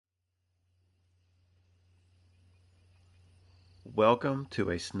Welcome to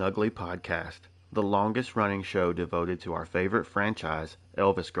a Snuggly Podcast, the longest running show devoted to our favorite franchise,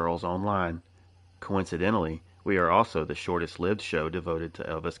 Elvis Girls Online. Coincidentally, we are also the shortest lived show devoted to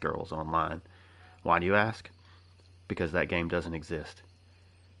Elvis Girls Online. Why do you ask? Because that game doesn't exist.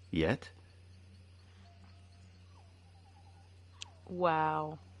 Yet?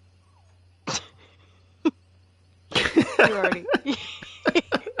 Wow. You already.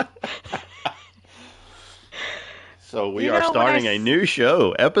 So we are starting a new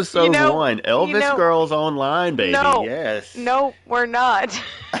show, episode 1, Elvis Girls Online, baby. No, yes. No, we're not.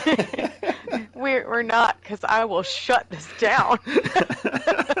 we're not, because I will shut this down.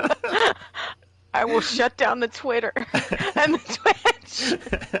 I will shut down the Twitter and the Twitch.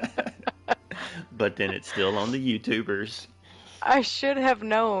 But then it's still on the YouTubers. I should have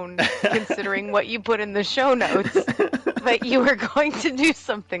known, considering what you put in the show notes, that you were going to do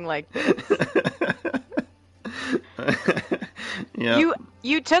something like this. Yep.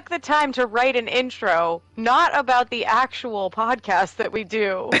 You took the time to write an intro, not about the actual podcast that we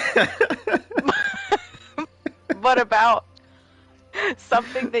do, but about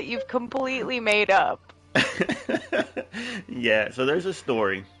something that you've completely made up. Yeah, so there's a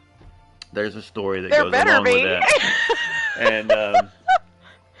story. There's a story that there goes better along be. with that. And,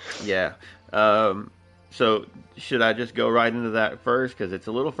 yeah. So should I just go right into that first? Because it's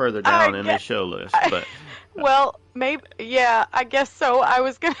a little further down in the show list. But well, maybe, yeah, I guess so. I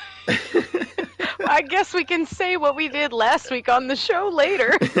was going to... I guess we can say what we did last week on the show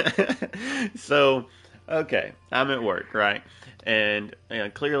later. So, okay, I'm at work, right? And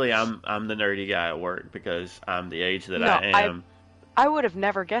clearly I'm the nerdy guy at work because I'm the age that I am. I would have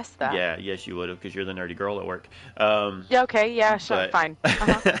never guessed that. Yeah, yes, you would have, because you're the nerdy girl at work. Yeah, okay, yeah, sure, fine. But,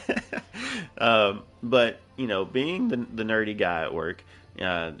 being the nerdy guy at work,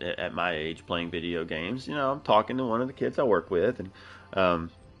 at my age, playing video games, I'm talking to one of the kids I work with, and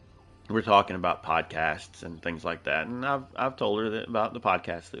we're talking about podcasts and things like that. And I've told her about the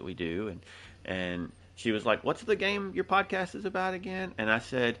podcasts that we do, and she was like, "What's the game your podcast is about again?" And I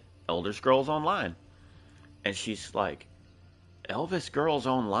said, "Elder Scrolls Online." And she's like, "Elvis Girls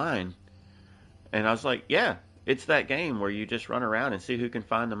Online?" And I was like, "Yeah, it's that game where you just run around and see who can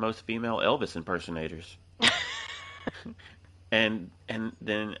find the most female Elvis impersonators." and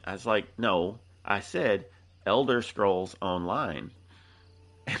then I was like, "No, I said Elder Scrolls Online."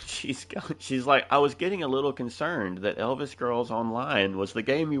 And she's like, "I was getting a little concerned that Elvis Girls Online was the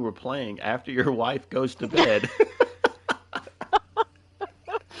game you were playing after your wife goes to bed."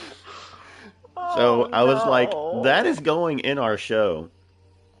 So I was like, "That is going in our show."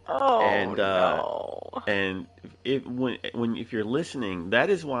 Oh, and no. And if you're listening,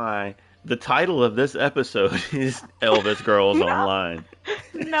 that is why the title of this episode is Elvis Girls Online.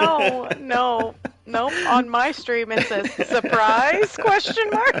 No. Nope. On my stream it says surprise ?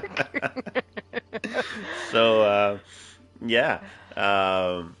 So yeah,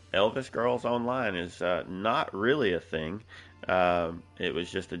 Elvis Girls Online is not really a thing. It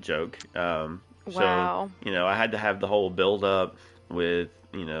was just a joke. Wow. So, I had to have the whole build up with,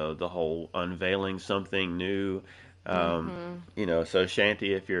 the whole unveiling something new. So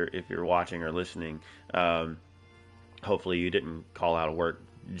Shanti, if you're watching or listening, hopefully you didn't call out of work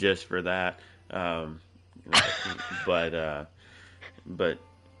just for that. But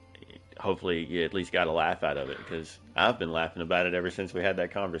hopefully you at least got a laugh out of it, because I've been laughing about it ever since we had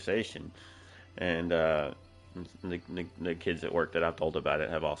that conversation. And the kids at work that I've told about it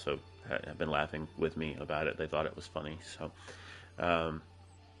have also have been laughing with me about it. They thought it was funny. So,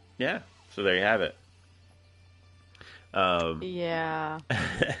 yeah. So there you have it. Yeah.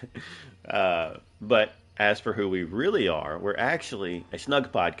 But as for who we really are, we're actually a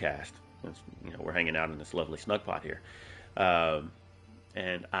snug podcast. We're hanging out in this lovely snug pot here.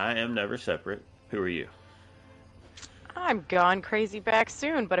 And I am never separate. Who are you? I'm gone crazy back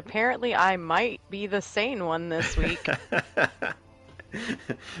soon, but apparently I might be the sane one this week.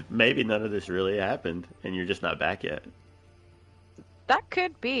 Maybe none of this really happened, and you're just not back yet. That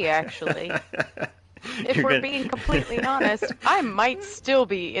could be, actually. If we're being completely honest, I might still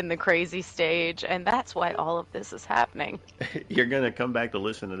be in the crazy stage, and that's why all of this is happening. You're going to come back to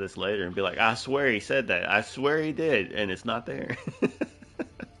listen to this later and be like, "I swear he said that. I swear he did," and it's not there.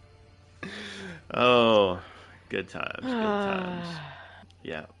 Oh, good times, good times.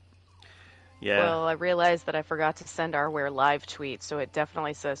 Yeah. Yeah. Well, I realized that I forgot to send our We're Live tweet, so it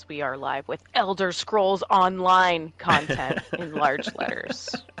definitely says we are live with Elder Scrolls Online content in large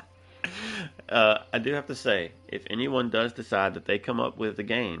letters. I do have to say, if anyone does decide that they come up with a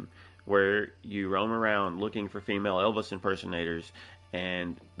game where you roam around looking for female Elvis impersonators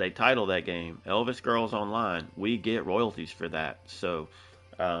and they title that game Elvis Girls Online. We get royalties for that. So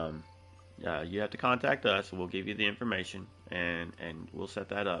um, you have to contact us. We'll give you the information, and we'll set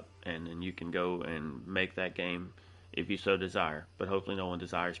that up, and then you can go and make that game if you so desire. But hopefully, no one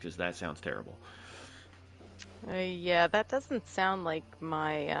desires because that sounds terrible. Yeah, that doesn't sound like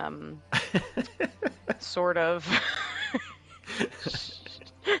my sort of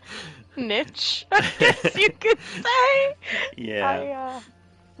niche, I guess you could say. Yeah,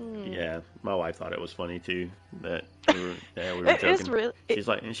 I hmm. yeah. My wife thought it was funny too that we were It is joking. real. She's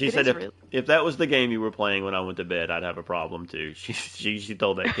like, and she It said is real. if that was the game you were playing when I went to bed, I'd have a problem too. She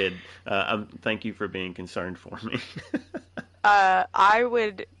told that kid, thank you for being concerned for me.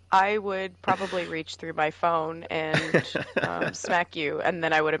 I would probably reach through my phone and smack you, and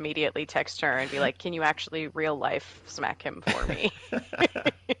then I would immediately text her and be like, "Can you actually real life smack him for me?"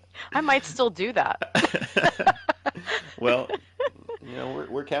 I might still do that. Well,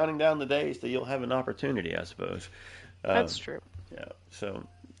 we're counting down the days that you'll have an opportunity, I suppose. That's Um, true. yeah. So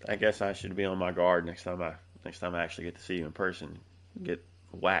I guess I should be on my guard next time I actually get to see you in person, get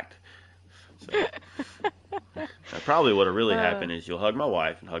whacked. So probably what'll really Uh, happen is you'll hug my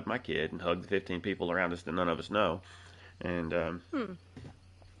wife and hug my kid and hug the 15 people around us that none of us know, and hmm.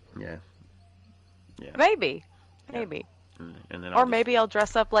 yeah, yeah, Maybe, yeah, maybe, and then I'll or just maybe I'll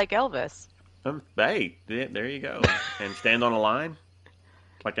dress up like Elvis. hey, there you go, and stand on a line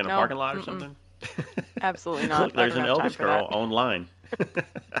like in a No, parking lot or mm-mm, something. absolutely not. Look, I there's don't an have time Elvis for that. girl online.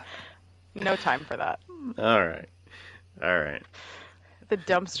 No time for that. All right. All right. The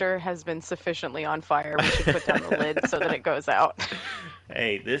dumpster has been sufficiently on fire. We should put down the lid so that it goes out.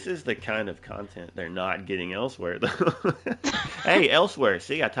 Hey, this is the kind of content they're not getting elsewhere, though. Hey, elsewhere.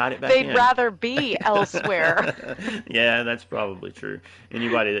 See, I tied it back They'd in. rather be elsewhere. Yeah, that's probably true.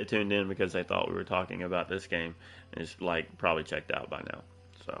 Anybody that tuned in because they thought we were talking about this game is like probably checked out by now.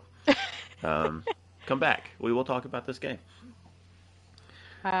 So, um, come back. We will talk about this game.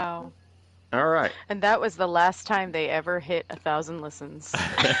 Wow. All right. And that was the last time they ever hit 1,000 listens.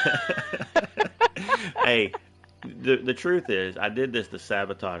 Hey, the truth is, I did this to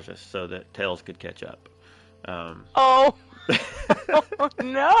sabotage us so that Tails could catch up. Um, Oh,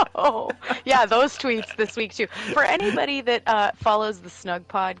 no. Yeah, those tweets this week too. For anybody that follows the Snug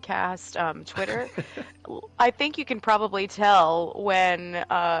Podcast Twitter, I think you can probably tell when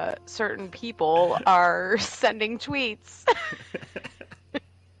certain people are sending tweets.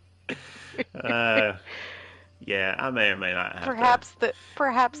 uh, yeah, I may or may not have to.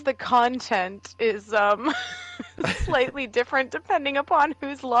 Perhaps the content is slightly different depending upon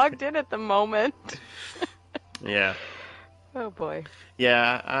who's logged in at the moment. Yeah, Oh boy.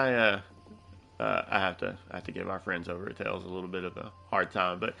 yeah, I have to give our friends over at Tails a little bit of a hard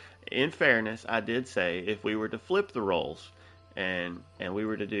time. But in fairness, I did say if we were to flip the roles and we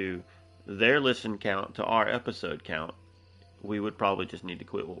were to do their listen count to our episode count, we would probably just need to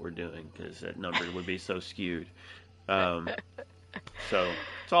quit what we're doing because that number would be so skewed. Um, so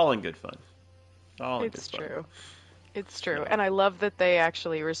it's all in good fun. All in good It's fun. true. It's true. So And I love that they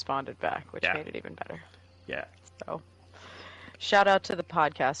actually responded back, which yeah, made it even better. yeah, So, shout out to the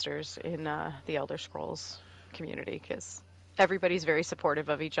podcasters in the Elder Scrolls community because everybody's very supportive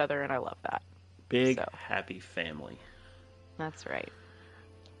of each other, and I love that. big So, happy family. that's right.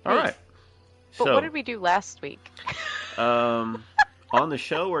 All Hey, right. but what So did we do last week? um, on the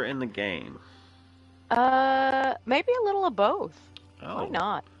show or in the game? Maybe a little of both. Why Oh,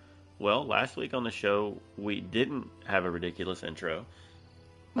 not? well, last week on the show we didn't have a ridiculous intro.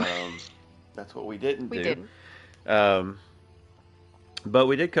 Um, that's what we didn't We do. didn't. Um, but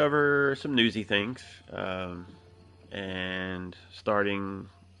we did cover some newsy things, and starting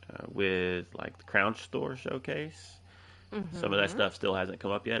with like the Crown Store showcase. Some of that Mm-hmm. stuff still hasn't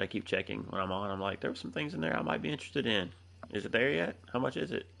come up yet. I keep checking when I'm on. I'm like, there were some things in there I might be interested in. Is it there yet? How much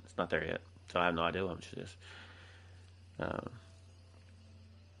is it? It's not there yet, so I have no idea how much it is. Um,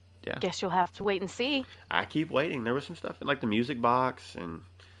 yeah, Guess you'll have to wait and see. I keep waiting. There was some stuff in like the music box, and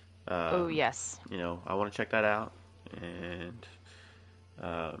Oh, um, yes. I want to check that out. And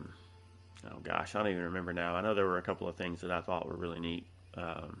um, oh gosh, I don't even remember now. I know there were a couple of things that I thought were really neat.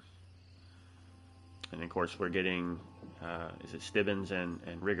 Um, and of course, we're getting is it Stibbins and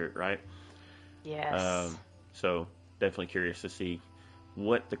Riggert, right? Yes. Um, so definitely curious to see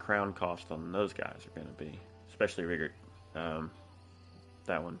what the crown cost on those guys are going to be, especially Riggert. Um,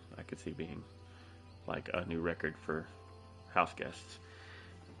 that one I could see being like a new record for house guests.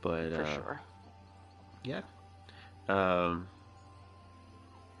 But For sure. yeah. Um,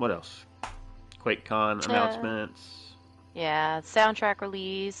 what else? QuakeCon Uh, announcements. yeah, soundtrack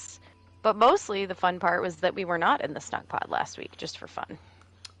release. But mostly the fun part was that we were not in the snug pod last week, just for fun.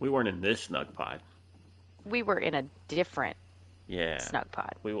 We weren't in this snug pod. We were in a different Yeah, snug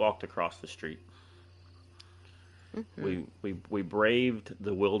pod. we walked across the street. Hmm. We braved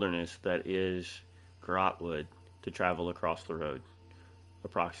the wilderness that is Grotwood to travel across the road,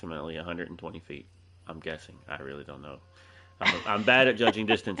 approximately 120 feet. I'm guessing. I really don't know. I'm bad at judging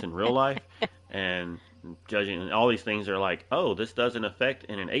distance in real life, and judging and all these things are like, oh, this doesn't affect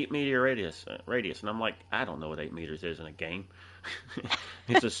in an 8 meter radius, and I'm like, I don't know what 8 meters is in a game.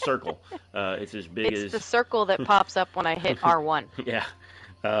 It's a circle. It's as big It's as the circle that pops up when I hit R1. yeah.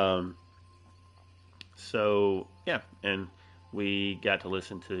 Um, so yeah, and we got to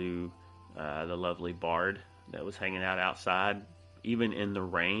listen to the lovely Bard that was hanging out outside, even in the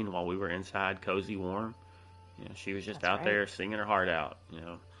rain while we were inside, cozy, warm. You know, she was just That's out right. there singing her heart out. You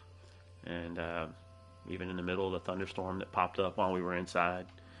know, and even in the middle of the thunderstorm that popped up while we were inside,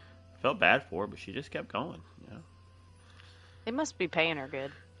 felt bad for her, but she just kept going. You know, They must be paying her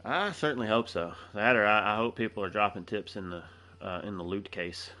good. I certainly hope so. That or I hope people are dropping tips in the loot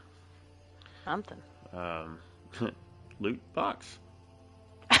case, Something. um, loot box.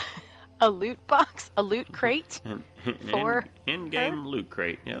 A loot box? A loot crate In for her? game loot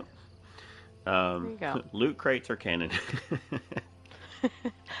crate. Yep. There you go. Loot crates are canon.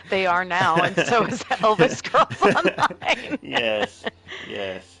 They are now, and so is Elvis Girls Online. Yes,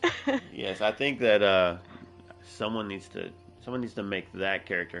 yes, yes. I think that someone needs to someone needs to make that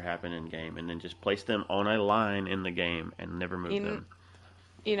character happen in game, and then just place them on a line in the game and never move You, them.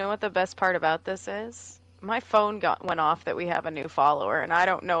 you know what the best part about this is? My phone went off that we have a new follower, and I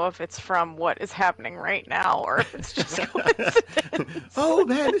don't know if it's from what is happening right now or if it's just coincidence. Oh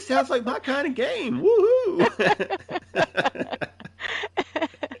man, this sounds like my kind of game. Woohoo!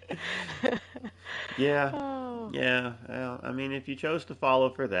 Yeah, Oh. yeah. Well, I mean, if you chose to follow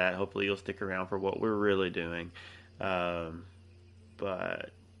for that, hopefully you'll stick around for what we're really doing. Um,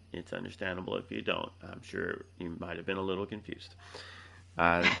 but it's understandable if you don't. I'm sure you might have been a little confused.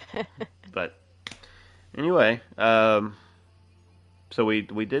 Uh, but anyway, so we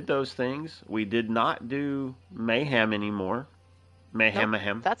did those things. We did not do mayhem anymore. Nope,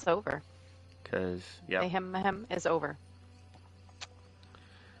 Mayhem, that's over. because yep, Mayhem is over.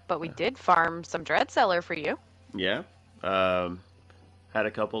 But we did farm some Dread Cellar for you. yeah. Um, had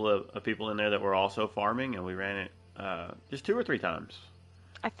a couple of people in there that were also farming, and we ran it just 2 or 3 times.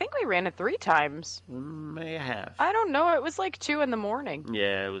 I think we ran it 3 times. May have. I don't know. It was like 2 in the morning.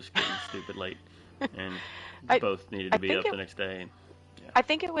 Yeah, it was getting stupid late, and I both needed I to be think up it the next day. Yeah. I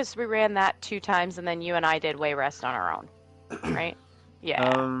think it was we ran that 2 times and then you and I did way rest on our own, right? Yeah,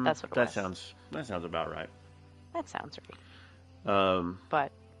 that's what it was. That sounds about right. That sounds right. Um,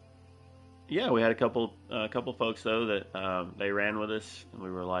 But yeah, we had a couple folks though that they ran with us, and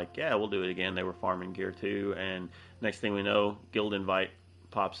we were like, yeah, we'll do it again. They were farming gear too, and next thing we know, guild invite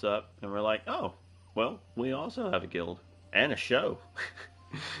pops up, and we're like, oh, well, we also have a guild and a show.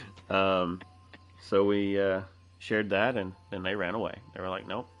 um, so we shared that, and then they ran away. They were like,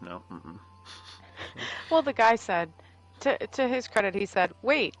 nope, no, mm-mm. well, the guy said to his credit, he said,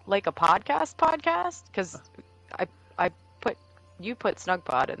 "Wait, like a podcast?" Because I put you put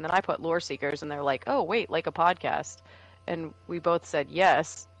Snugpod and then I put Lore Seekers, and they're like, "Oh, wait, like a podcast." And we both said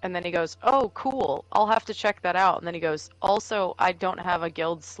yes. And then he goes, "Oh, cool. I'll have to check that out." And then he goes, "Also, I don't have a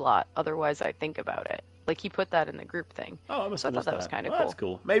guild slot. Otherwise, I think about it." Like he put that in the group thing. Oh, I must So I have thought missed that was that. kind of Well, that's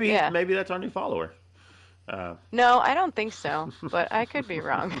cool. cool. Yeah. Maybe that's our new follower. Uh, No, I don't think so, but I could be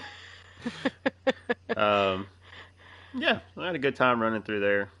wrong. um, yeah, I had a good time running through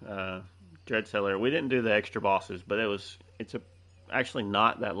there. Dread Cellar. We didn't do the extra bosses, but it's actually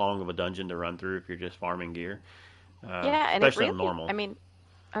not that long of a dungeon to run through if you're just farming gear, Yeah, and it especially on really, I normal. mean,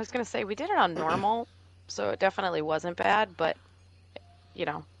 I was gonna say we did it on normal, so it definitely wasn't bad, but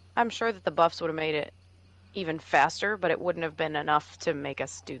I'm sure that the buffs would have made it even faster, but it wouldn't have been enough to make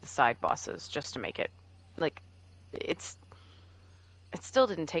us do the side bosses just to make it like it's it still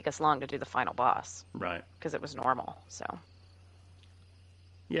didn't take us long to do the final boss Right. because it was normal. So,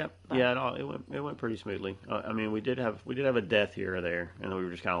 Yeah, but yeah, it went pretty smoothly. I mean, we did have a death here or there, and we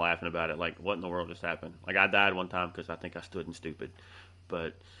were just kind of laughing about it, like what in the world just happened? Like I died one time because I think I stood in stupid,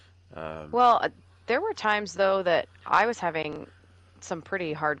 but um, well, there were times though that I was having some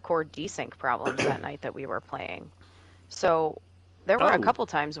pretty hardcore desync problems that night that we were playing. So, there were a oh couple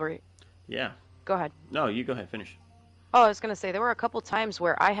times where yeah, go ahead. no, you go ahead, finish. Oh, I was gonna say there were a couple times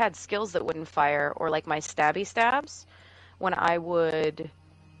where I had skills that wouldn't fire, or like my stabby stabs, when I would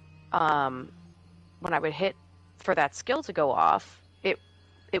um when I would hit for that skill to go off,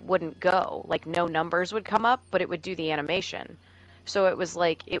 it wouldn't go. Like no numbers would come up, but it would do the animation. So it was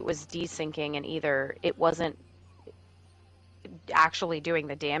like it was desyncing, and either it wasn't actually doing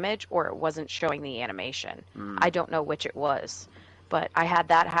the damage or it wasn't showing the animation. Mm, I don't know which it was, but I had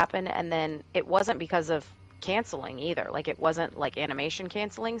that happen, and then it wasn't because of canceling either. Like it wasn't like animation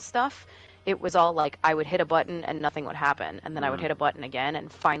canceling stuff. It was all like I would hit a button and nothing would happen, and then I would mm, hit a button again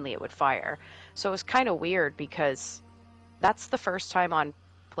and finally it would fire. So it was kind of weird because that's the first time on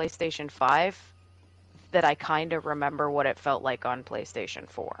PlayStation 5 that I kind of remember what it felt like on PlayStation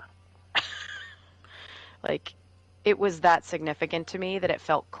 4. Like it was that significant to me that it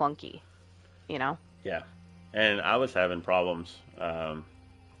felt clunky, you know? yeah. And I was having problems.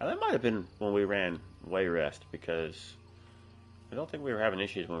 That might have been when we ran way rest because I don't think we were having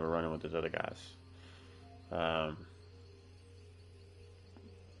issues when we were running with those other guys. Um,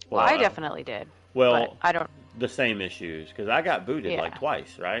 Well, well, I definitely did, but well, I don't. the same issues because I got booted like Yeah.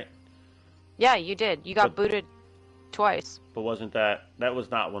 twice, right? Yeah, you did. You got But booted twice. wasn't that was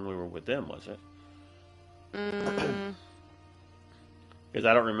not when we were with them, was it? Mm, Because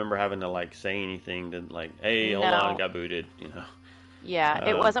I don't remember having to like say anything to like, hey, hold on, no. got booted, you know. Yeah,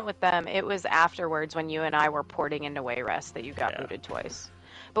 it Um, wasn't with them. It was afterwards when you and I were porting into Wayrest that you got yeah. booted twice.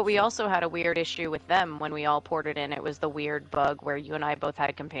 But we So, also had a weird issue with them when we all ported in. It was the weird bug where you and I both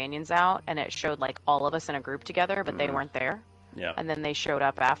had companions out and it showed like all of us in a group together, but they mm, weren't there. yeah. And then they showed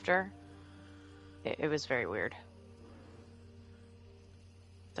up after. It was very weird.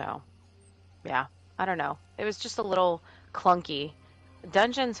 So, yeah, I don't know. It was just a little clunky.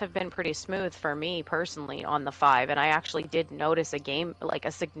 Dungeons have been pretty smooth for me personally on the 5, and I actually did notice like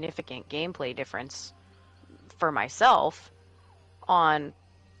a significant gameplay difference for myself on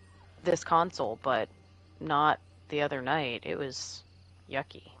this console, but not the other night. It was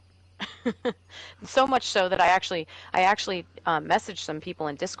yucky. So much so that I actually messaged some people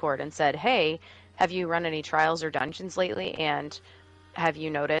in Discord and said, "Hey, have you run any trials or dungeons lately? And have you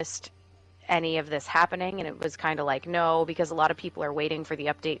noticed any of this happening?" And it was kind of like, no, because a lot of people are waiting for the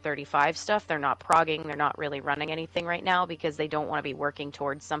update 35 stuff. They're not progging, they're not really running anything right now because they don't want to be working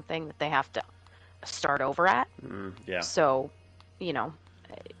towards something that they have to start over at. Yeah. So, you know,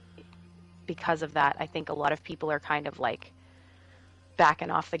 because of that, I think a lot of people are kind of like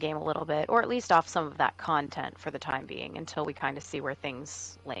backing off the game a little bit, or at least off some of that content for the time being until we kind of see where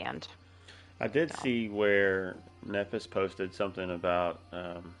things land. I did So, see where Nepis posted something about,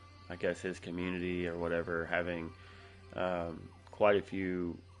 I guess, his community or whatever having quite a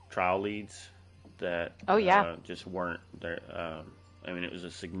few trial leads that oh yeah, just weren't there. I mean, it was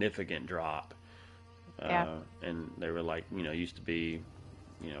a significant drop. yeah, And they were like, used to be,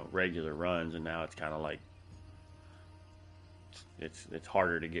 regular runs, and now it's kind of like it's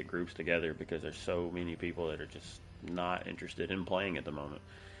harder to get groups together because there's so many people that are just not interested in playing at the moment.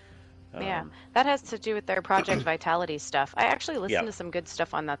 yeah. Um, That has to do with their Project Vitality stuff. I actually yeah. listened to some good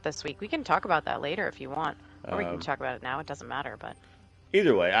stuff on that this week. We can talk about that later if you want, or we can Um, talk about it now. It doesn't matter, but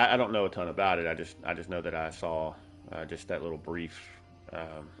Either way, I don't know a ton about it. I just know that I saw just that little brief. I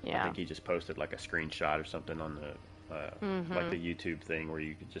yeah. think he just posted like a screenshot or something on the like Mm-hmm. the YouTube thing where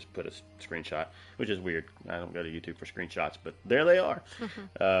you could just put a screenshot, which is weird. I don't go to YouTube for screenshots, but there they are.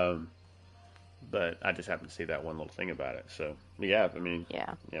 Mm-hmm. Um, but I just happened to see that one little thing about it. So yeah, I mean,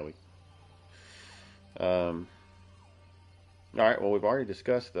 Yeah. yeah, we. Um, all right. Well, we've already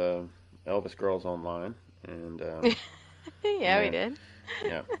discussed Elvis Girls Online, and Yeah, we yeah, did.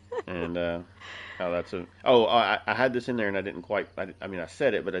 yeah, and how that's a. Oh, I had this in there, and I didn't quite. I mean, I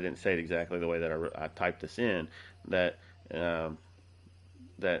said it, but I didn't say it exactly the way that I typed this in. That um,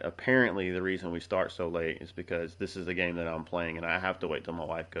 that apparently the reason we start so late is because this is a game that I'm playing, and I have to wait till my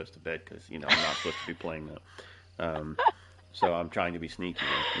wife goes to bed because I'm not supposed to be playing that. So I'm trying to be sneaky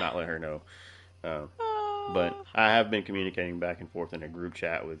and not let her know. Uh, but Oh. I have been communicating back and forth in a group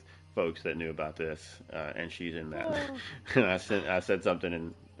chat with folks that knew about this, and she's in that. Oh. And I said something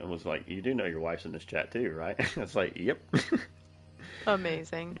and was like, "You do know your wife's in this chat too, right?" It's like, "Yep."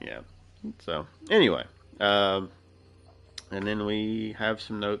 Amazing. Yeah. So anyway, um, and then we have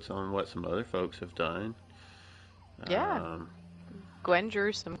some notes on what some other folks have done. Yeah. Um, Gwen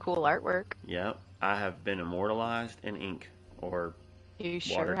drew some cool artwork. yeah, I have been immortalized in ink or You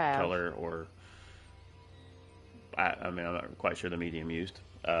sure have. watercolor or I mean I'm not quite sure the medium used.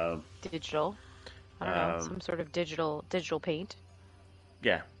 Digital. I don't know, Um, some sort of digital paint.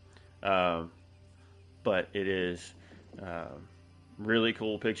 yeah, um, but it is really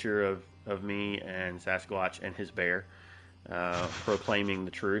cool picture of me and Sasquatch and his bear proclaiming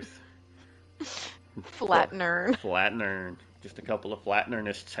the truth. Flat nerd. Flat and earn, just a couple of flat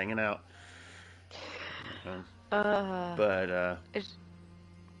nerdists hanging out. Um, Uh, but it's,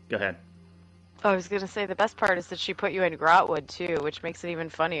 go ahead. I was gonna say the best part is that she put you in Grotwood too, which makes it even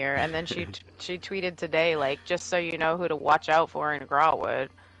funnier. And then she tweeted today like, just so you know who to watch out for in Grotwood,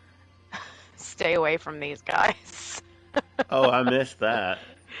 stay away from these guys. Oh, I missed that.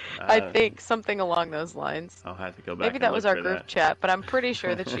 I Uh, think something along those lines. I'll have to go Maybe back and that was look our for group that. chat, but I'm pretty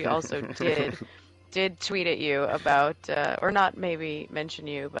sure that she also did tweet at you about, or not maybe mention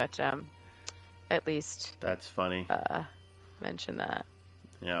you, but at least That's funny. uh, mention that.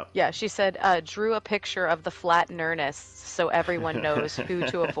 Yeah. Yeah, she said, drew a picture of the flat Nernists so everyone knows who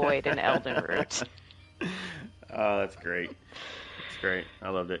to avoid in Elden Root. Oh, that's great. That's great. I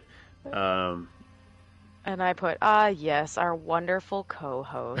loved it. Um, And I put, yes, our wonderful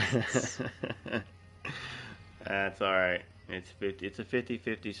co-hosts. that's all right. It's 50. It's a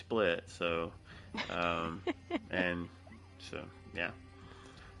 50-50 split. So, um, and so yeah.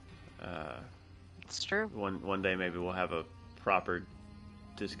 Uh, It's true. one day maybe we'll have a proper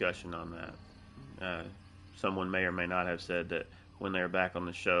discussion on that. Someone may or may not have said that when they're back on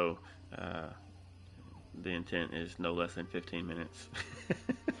the show, uh, the intent is no less than 15 minutes.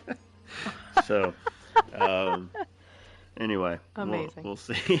 So, um, anyway, Amazing. we'll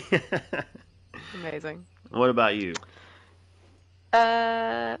see. Amazing. What about you?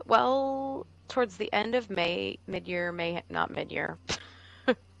 Well, towards the end of May, mid-year, May, not mid-year.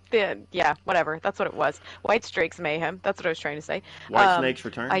 Yeah, whatever. That's what it was. White Strake's Mayhem. That's what I was trying to say. White Snake's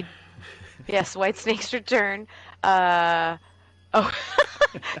Return? I Yes, White Snake's Return. Uh, oh,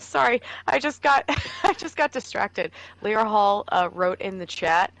 sorry. I just got distracted. Lear Hall wrote in the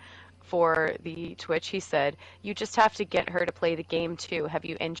chat for the Twitch. He said, "You just have to get her to play the game too. Have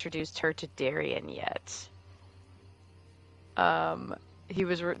you introduced her to Darian yet?" Um, he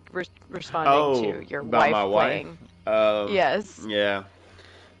was responding Oh, to your about wife my wife? playing. Um, Yes. yeah.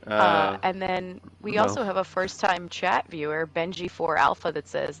 Uh, And then we no. also have a first-time chat viewer, Benji4 Alpha, that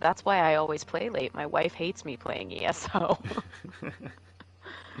says, "That's why I always play late. My wife hates me playing ESO."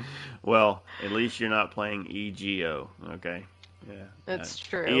 Well, at least you're not playing EGO, okay? Yeah. It's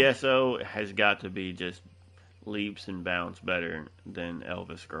true. ESO has got to be just leaps and bounds better than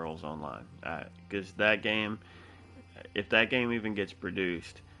Elvis Girls Online. Because that game, if that game even gets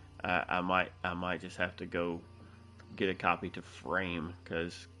produced, I might just have to go get a copy to frame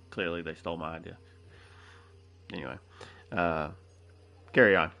because clearly they stole my idea. Anyway, uh,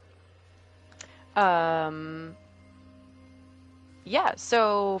 carry on. Um, yeah,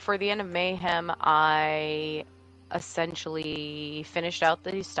 so for the end of Mayhem, I essentially finished out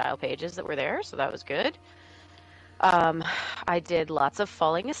the style pages that were there, so that was good. Um, I did lots of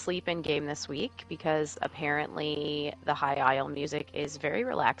falling asleep in game this week because apparently the High Isle music is very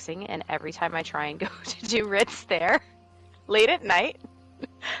relaxing, and every time I try and go to do Ritz there late at night,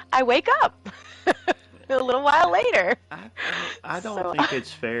 I wake up a little while later. I don't So, think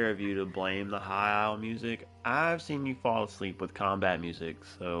it's fair of you to blame the high isle music. I've seen you fall asleep with combat music,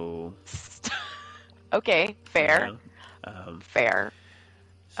 so okay, you fair, know. Um, fair.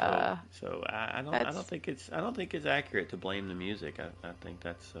 so Uh, so I don't that's think it's accurate to blame the music. I think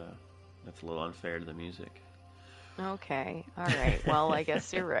that's a little unfair to the music. okay. All right. Well, I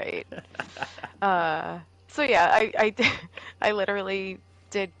guess you're right. Uh, so yeah, I literally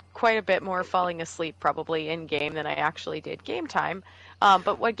did quite a bit more falling asleep probably in game than I actually did game time.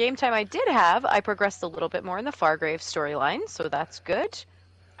 But what game time I did have, I progressed a little bit more in the Fargrave storyline, so that's good.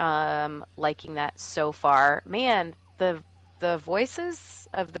 Liking that so far. Man, the voices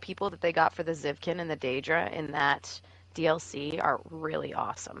of the people that they got for the Zivkin and the Daedra in that DLC are really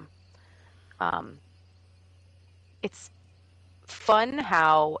awesome. Um, it's fun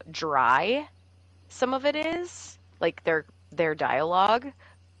how dry some of it is, like their dialogue,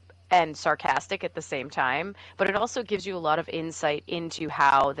 and sarcastic at the same time, but it also gives you a lot of insight into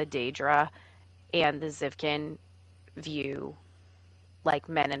how the Daedra and the Zivkin view like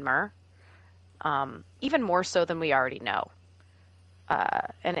Men and Mer, even more so than we already know.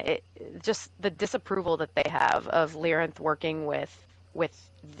 And it just the disapproval that they have of Lyranth working with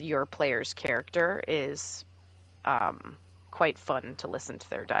your player's character is quite fun to listen to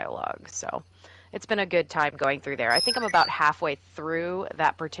their dialogue. So it's been a good time going through there. I think I'm about halfway through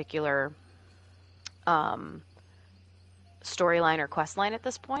that particular um, storyline or quest line at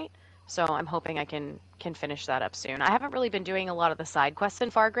this point. So I'm hoping I can finish that up soon. I haven't really been doing a lot of the side quests in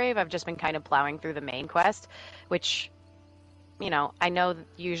Fargrave. I've just been kind of plowing through the main quest, which, I know that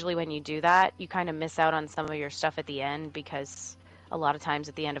usually when you do that, you kind of miss out on some of your stuff at the end because a lot of times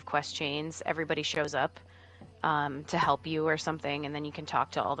at the end of quest chains, everybody shows up to help you or something, and then you can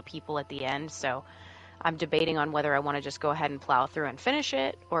talk to all the people at the end. So I'm debating on whether I want to just go ahead and plow through and finish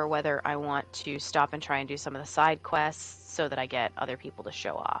it, or whether I want to stop and try and do some of the side quests so that I get other people to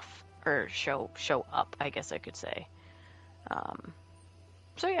show off. or show up, I guess I could say. Um,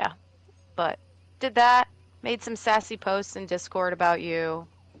 so yeah, but did that, made some sassy posts in Discord about you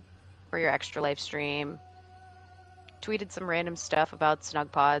for your extra live stream, tweeted some random stuff about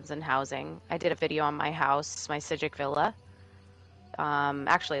snug pods and housing. I did a video on my house, my Sijic villa,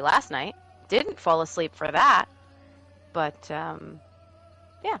 actually last night. Didn't fall asleep for that, but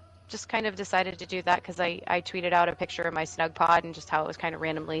yeah, just kind of decided to do that because I tweeted out a picture of my snug pod and just how it was kind of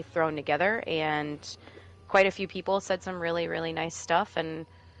randomly thrown together, and quite a few people said some really, really nice stuff and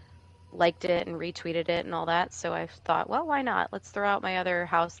liked it and retweeted it and all that. So I thought, well, why not? Let's throw out my other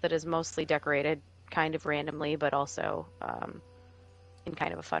house that is mostly decorated kind of randomly, but also in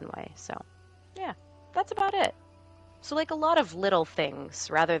kind of a fun way. So yeah, that's about it. So like a lot of little things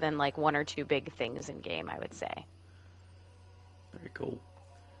rather than like one or two big things in game, I would say. Very cool.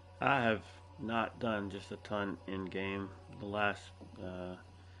 I have not done just a ton in game the last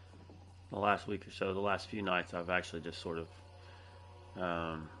week or so. The last few nights, I've actually just sort of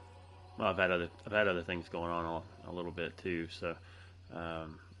well, I've had other things going on a little bit too. So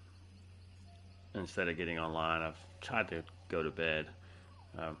um, instead of getting online, I've tried to go to bed.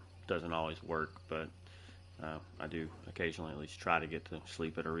 Doesn't always work, but I do occasionally at least try to get to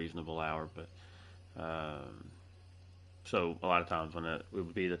sleep at a reasonable hour. But so a lot of times when it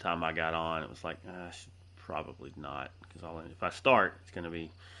would be the time I got on, it was like I should probably not, because if I start, it's gonna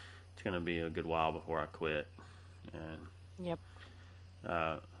be a good while before I quit. And Yep.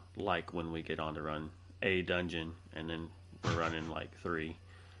 uh, like when we get on to run a dungeon, and then we're running like three.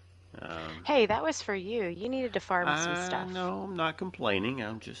 Hey, that was for you. You needed to farm some I stuff. know I'm not complaining.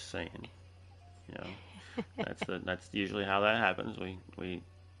 I'm just saying, you know, that's usually how that happens. We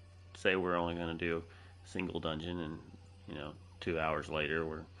say we're only going to do a single dungeon, and 2 hours later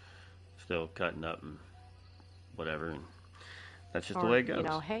we're still cutting up and whatever, and that's just the Or, way it goes.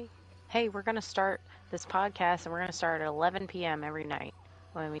 hey, we're going to start this podcast and we're going to start at 11 p.m. every night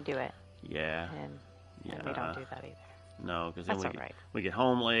when we do it. Yeah, And we don't yeah. do that either. No, because then That's all right. we get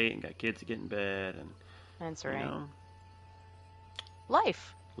home late and got kids to get in bed, and That's you right. know,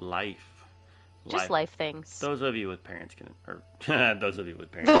 Life. life, Just life. life things. Those of you with parents can, or those of you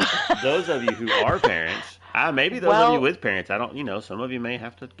with parents, those of you who are parents, maybe those of you Well, with parents, I don't, some of you may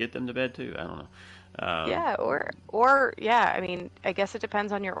have to get them to bed too. I don't know. yeah, or yeah, I mean, I guess it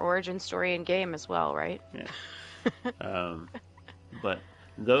depends on your origin story in game as well, right? Yeah. Um, but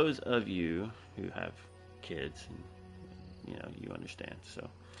those of you who have kids, and, you understand. So,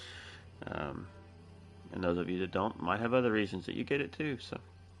 um, and those of you that don't might have other reasons that you get it too. So,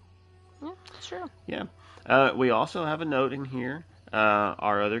 Yeah, it's true. yeah. We also have a note in here.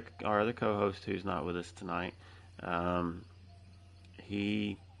 Our other co-host who's not with us tonight,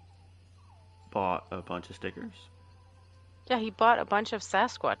 he bought a bunch of stickers. Yeah, he bought a bunch of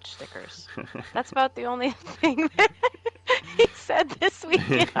Sasquatch stickers. That's about the only thing that he said this week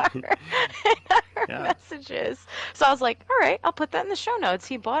in our Yeah. messages. So I was like, all right, I'll put that in the show notes.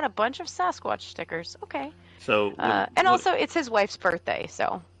 He bought a bunch of Sasquatch stickers. Okay. So And also, it's his wife's birthday,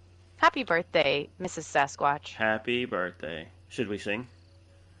 so happy birthday, Mrs. Sasquatch. happy birthday. Should we sing?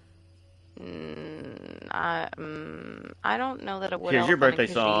 I don't know that it would Here's your elephant birthday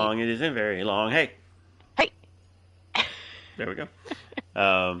and song. It isn't very long. Hey, Hey, there we go.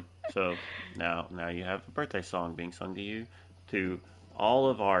 So now you have a birthday song being sung to you, to all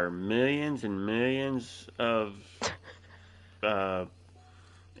of our millions and millions of uh,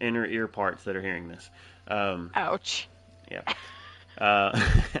 inner ear parts that are hearing this. ouch. Yeah. Uh,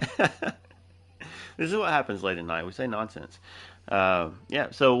 this is what happens late at night. We say nonsense.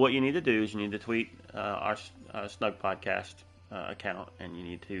 Yeah. So what you need to do is you need to tweet our Snug Podcast account, and you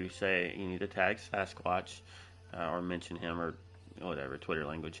need to tag Sasquatch, or mention him, or whatever Twitter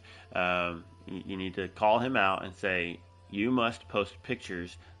language. You need to call him out and say you must post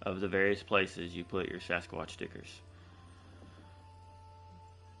pictures of the various places you put your Sasquatch stickers.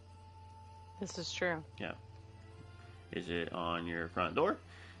 This is true. Yeah. Is it on your front door?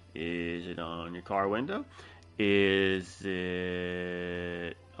 Is it on your car window? Is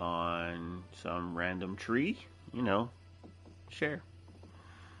it on some random tree? Share.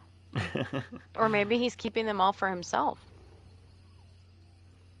 Or maybe he's keeping them all for himself.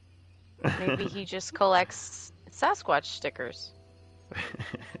 Maybe he just collects Sasquatch stickers.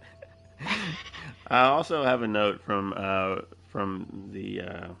 I also have a note from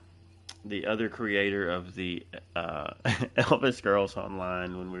the other creator of the Elvis Girls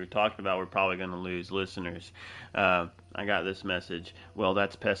Online, when we were talking about we're probably going to lose listeners. I got this message. Well,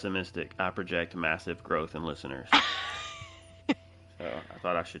 that's pessimistic. I project massive growth in listeners. So I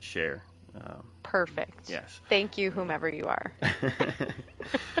thought I should share. Perfect. Yes. Thank you, whomever you are.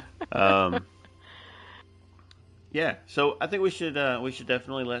 Um, yeah, so I think we should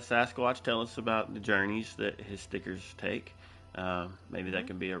definitely let Sasquatch tell us about the journeys that his stickers take. Maybe that Mhm.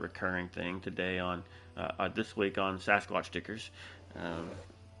 can be a recurring thing today on this week on Sasquatch stickers, um,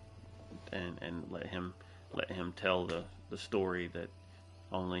 and let him tell the story that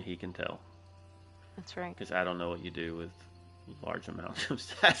only he can tell. That's right. Because I don't know what you do with large amounts of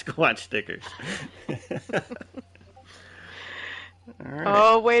Sasquatch stickers. All right.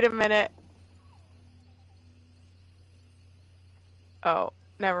 Oh, wait a minute. Oh,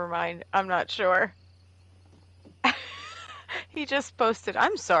 never mind. I'm not sure. He just posted,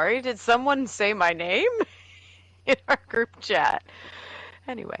 I'm sorry, did someone say my name in our group chat?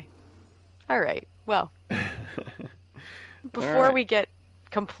 Anyway, all right. Well, All before right. we get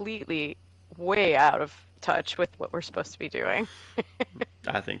completely way out of touch with what we're supposed to be doing,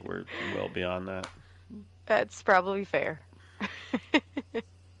 I think we're well beyond that. that's probably fair.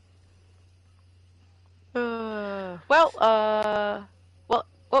 Well, well,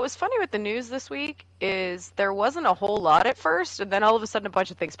 what was funny with the news this week is there wasn't a whole lot at first, and then all of a sudden a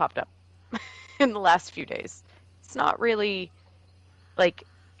bunch of things popped up in the last few days. It's not really like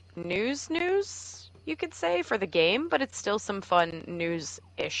news, you could say, for the game, but it's still some fun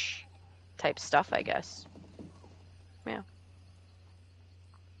news-ish type stuff, I guess. Yeah.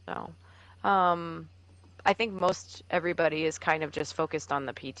 So, um, I think most everybody is kind of just focused on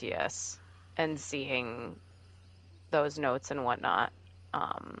the PTS and seeing those notes and whatnot,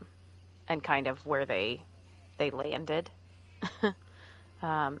 and kind of where they landed.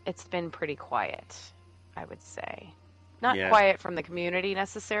 It's been pretty quiet, I would say. Not Yeah, quiet from the community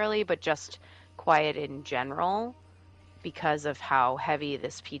necessarily, but just quiet in general because of how heavy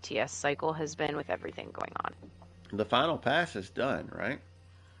this PTS cycle has been with everything going on. the final pass is done, right?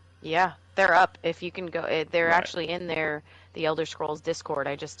 Yeah, they're up. If you can go, they're Right. actually in there, the Elder Scrolls Discord.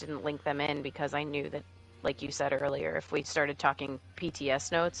 I just didn't link them in because I knew that, like you said earlier, if we started talking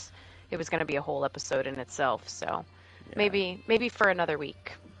PTS notes, it was going to be a whole episode in itself. So Yeah. maybe for another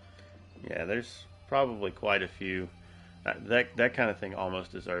week. Yeah. There's probably quite a few. That kind of thing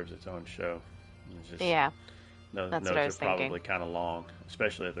almost deserves its own show. It's just Yeah, those that's what I notes are was thinking. probably kind of long,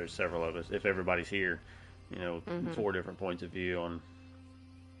 especially if there's several of us. If everybody's here, you know, Hmm. four different points of view on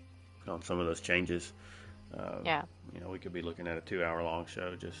some of those changes. Um, Yeah. we could be looking at a 2 hour long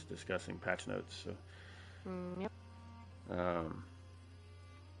show just discussing patch notes. So, Yep. um,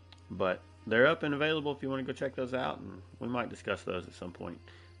 but they're up and available if you want to go check those out, and we might discuss those at some point.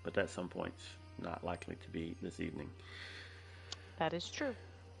 But that some point's not likely to be this evening. That is true.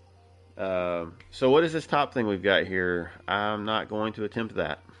 So what is this top thing we've got here? I'm not going to attempt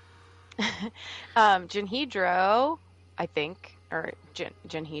that. Genhedro, I think, or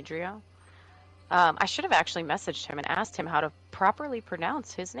Genhedrio. I should have actually messaged him and asked him how to properly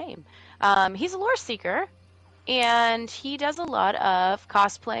pronounce his name. He's a lore seeker, and he does a lot of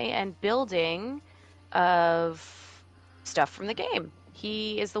cosplay and building of stuff from the game.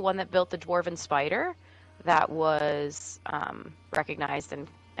 He is the one that built the dwarven spider that was recognized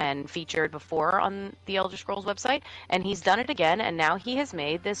and featured before on the Elder Scrolls website, and he's done it again, and now he has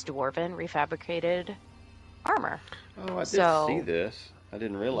made this dwarven refabricated armor. Oh, I did see So, this. I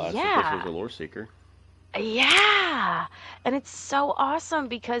didn't realize that this was yeah, a lore seeker. yeah. And it's so awesome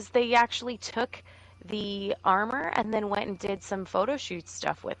because they actually took the armor and then went and did some photo shoot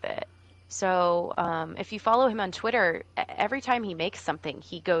stuff with it. So, if you follow him on Twitter, every time he makes something,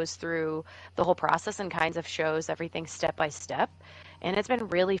 he goes through the whole process and kinds of shows everything step by step. And it's been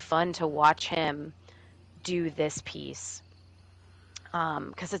really fun to watch him do this piece,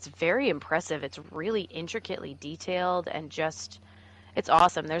 because it's very impressive. It's really intricately detailed and just it's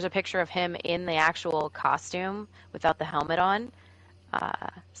awesome. There's a picture of him in the actual costume without the helmet on.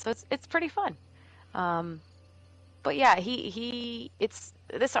 So it's pretty fun. Um, but yeah, he it's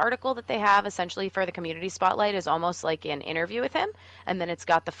this article that they have essentially for the community spotlight is almost like an interview with him, and then it's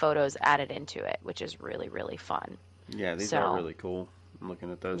got the photos added into it, which is really fun. Yeah, these are So really cool. I'm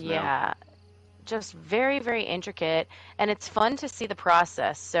looking at those now. yeah, just very intricate, and it's fun to see the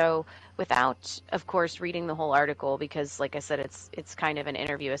process. So without, of course, reading the whole article, because like I said, it's kind of an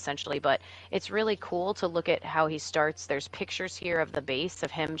interview essentially, but it's really cool to look at how he starts. There's pictures here of the base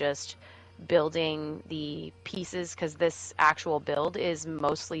of him just building the pieces, because this actual build is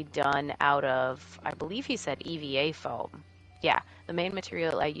mostly done out of, I believe he said, EVA foam. Yeah, the main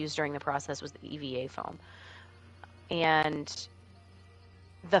material I used during the process was the EVA foam. And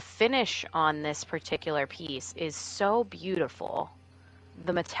the finish on this particular piece is so beautiful.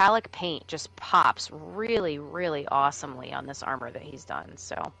 The metallic paint just pops really awesomely on this armor that he's done.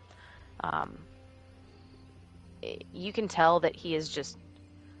 So um, you can tell that he is just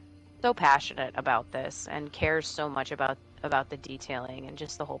so passionate about this and cares so much about the detailing and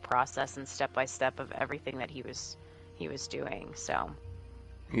just the whole process and step by step of everything that he was doing. So,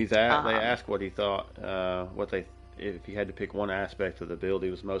 They um, asked what he thought, if he had to pick one aspect of the build he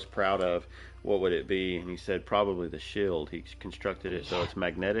was most proud of, what would it be? And he said probably the shield. He constructed it so yeah, it's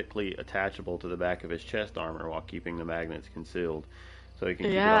magnetically attachable to the back of his chest armor while keeping the magnets concealed. So he can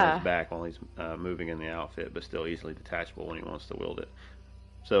keep it on his yeah, back while he's moving in the outfit, but still easily detachable when he wants to wield it.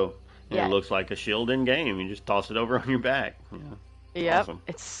 So, and it yeah. looks like a shield in game. You just toss it over on your back. Yeah, it's Yep, awesome.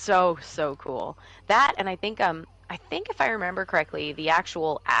 it's so so cool. That and I think if I remember correctly, the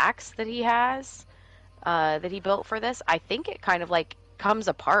actual axe that he has that he built for this, I think it kind of like comes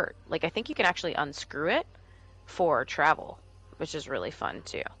apart. Like I think you can actually unscrew it for travel, which is really fun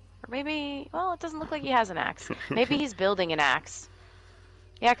too. Or maybe, well, it doesn't look like he has an axe. Maybe he's building an axe.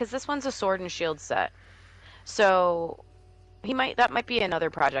 Yeah, because this one's a sword and shield set. So that might be another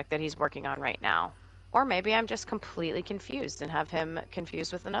project that he's working on right now. Or maybe I'm just completely confused and have him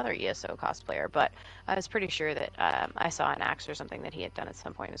confused with another ESO cosplayer. But I was pretty sure that I saw an axe or something that he had done at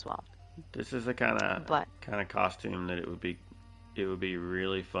some point as well. This is the But kind of costume that it would be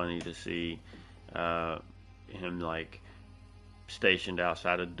really funny to see uh, him like stationed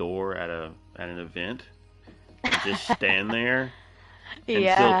outside a door at an event and just stand there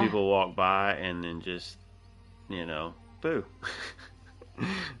until yeah, people walk by and then just boo.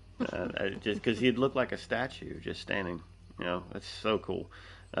 Just because he'd look like a statue just standing. That's so cool.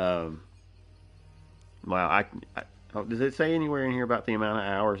 Um, wow. Does it say anywhere in here about the amount of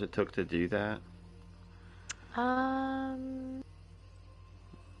hours it took to do that? um,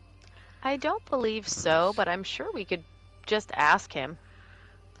 I don't believe so, but I'm sure we could just ask him.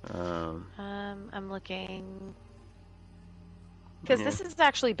 Um, I'm looking because yeah. this is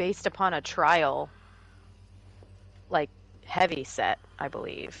actually based upon a trial, like heavy set, I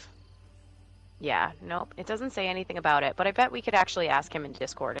believe. Yeah, nope, it doesn't say anything about it, but I bet we could actually ask him in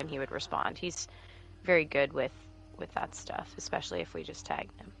Discord and he would respond. He's very good with that stuff, especially if we just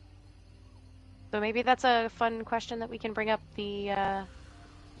tagged him. So maybe that's a fun question that we can bring up the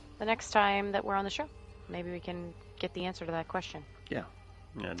next time that we're on the show. Maybe we can get the answer to that question. Yeah.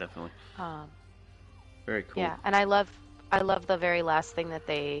 Yeah. Definitely. Um, Very cool. yeah, and I love the very last thing that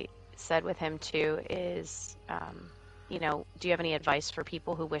they said with him too is, do you have any advice for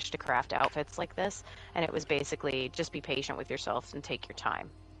people who wish to craft outfits like this? And it was basically just be patient with yourself and take your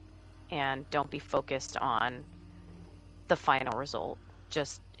time, and don't be focused on the final result.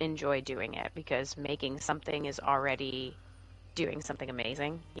 Just enjoy doing it because making something is already doing something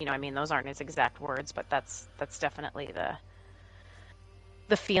amazing. I mean, those aren't his exact words, but that's definitely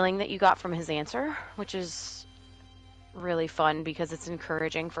the feeling that you got from his answer, which is really fun because it's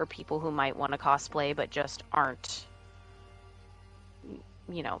encouraging for people who might want to cosplay but just aren't,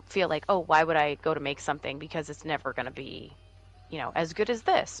 feel like, oh, why would I go to make something because it's never going to be, as good as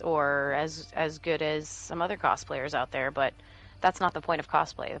this or as good as some other cosplayers out there. But that's not the point of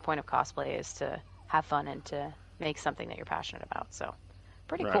cosplay. The point of cosplay is to have fun and to make something that you're passionate about. So,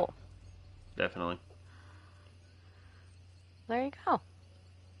 pretty Right. cool. Definitely. There you go.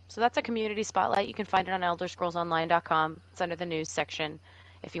 So that's a community spotlight. You can find it on elderscrollsonline.com. It's under the news section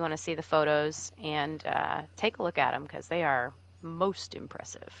if you want to see the photos and take a look at them because they are most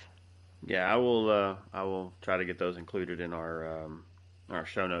impressive. Yeah. I will try to get those included in our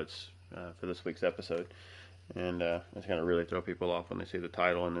show notes for this week's episode. And it's going to really throw people off when they see the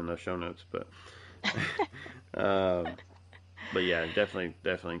title and then those show notes. Um, but yeah, definitely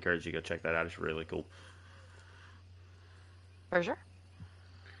encourage you to go check that out. It's really cool. For sure.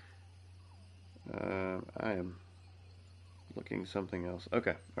 I am looking something else.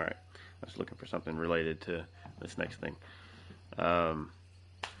 Okay, all right. I was looking for something related to this next thing. Um,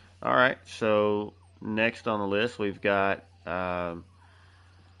 all right. So next on the list we've got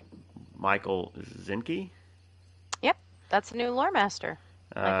Michael Zinke. Yep, that's a new lore master,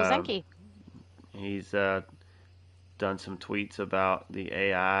 Michael Um, Zenke. he's done some tweets about the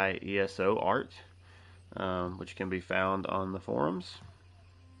AI ESO art, which can be found on the forums.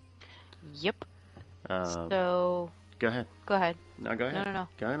 Yep. Um, So Go ahead. go ahead. No, go No, ahead. no, no.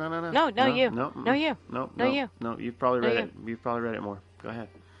 Go ahead. No, no, no, No, no, no, you. no, No, you. no, No, no, you. no. You've probably No, read you. it. You've probably read it more. Go ahead.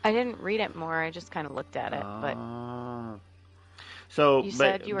 I didn't read it more. I just kind of looked at it. But Uh, so, you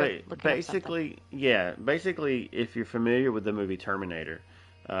said you were looking up something. basically, yeah, basically, if you're familiar with the movie Terminator,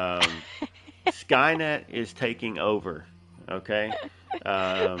 um, Skynet is taking over. Okay,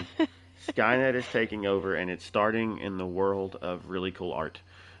 um, Skynet is taking over, and it's starting in the world of really cool art.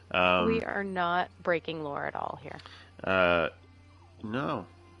 We Um, are not breaking lore at all here. uh, no,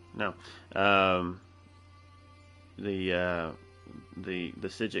 no. Um, the the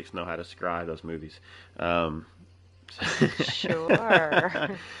Sijics know how to scribe those movies. Um,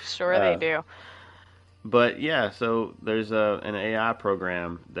 Sure. Sure they uh, do. but yeah, so there's an AI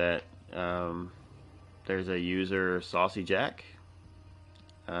program that um, there's a user, Saucy Jack,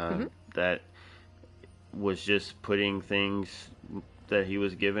 uh, Hmm. that was just putting things that he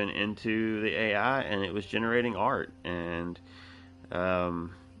was given into the AI, and it was generating art and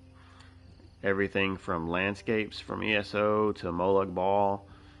um, everything from landscapes from ESO to Molag Ball,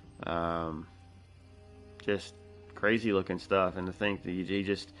 um, just crazy looking stuff. And to think that he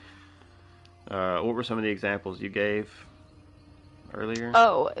just, what were some of the examples you gave earlier?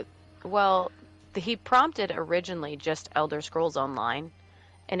 Oh, well, he prompted originally just Elder Scrolls Online,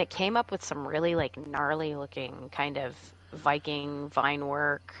 and it came up with some really like gnarly looking kind of Viking vine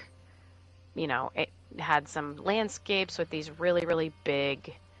work. It had some landscapes with these really, really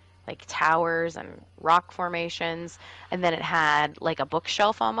big like towers and rock formations. And then it had like a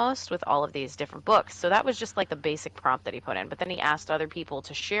bookshelf almost with all of these different books. So that was just like the basic prompt that he put in. But then he asked other people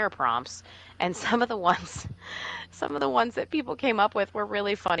to share prompts. And some of the ones that people came up with were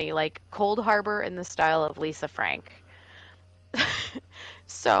really funny, like Cold Harbor in the style of Lisa Frank.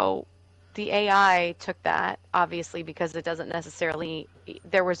 So the AI took that, obviously, because it doesn't necessarily,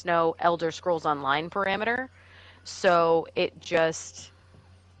 there was no Elder Scrolls Online parameter. So it just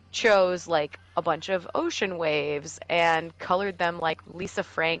chose like a bunch of ocean waves and colored them like Lisa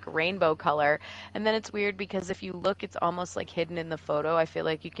Frank rainbow color. And then it's weird because if you look, it's almost like hidden in the photo. I feel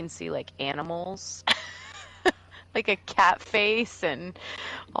like you can see like animals, like a cat face and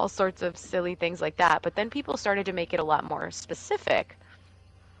all sorts of silly things like that. But then people started to make it a lot more specific.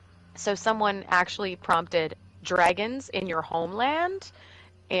 So someone actually prompted dragons in your homeland,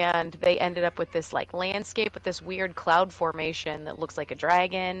 and they ended up with this like landscape with this weird cloud formation that looks like a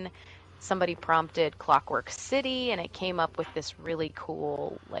dragon. Somebody prompted Clockwork City, and it came up with this really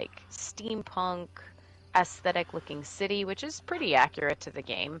cool like steampunk aesthetic looking city, which is pretty accurate to the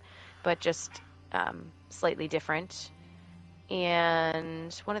game, but just slightly different.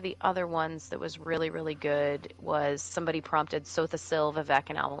 And one of the other ones that was really, really good was somebody prompted Sothasil, Vivek,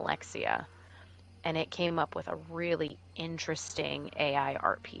 and Alexia, and it came up with a really interesting AI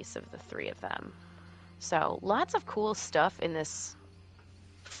art piece of the three of them. So lots of cool stuff in this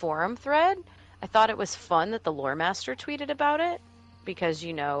forum thread. I thought it was fun that the lore master tweeted about it because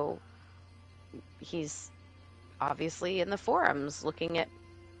he's obviously in the forums looking at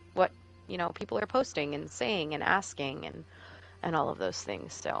what people are posting and saying and asking and all of those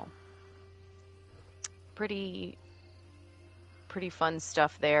things. So pretty pretty fun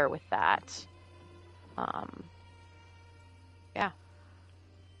stuff there with that. Um, yeah,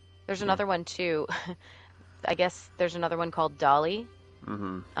 there's Yeah. another one too. I guess there's another one called Dolly,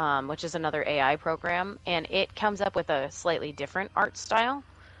 Mm-hmm. which is another AI program, and it comes up with a slightly different art style.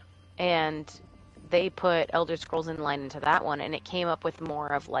 And they put Elder Scrolls Online into that one, and it came up with more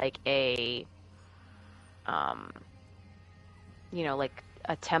of like um, like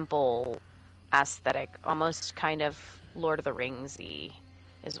a temple aesthetic, almost kind of Lord of the Ringsy,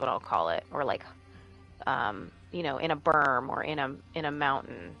 is what I'll call it, or like in a berm or in a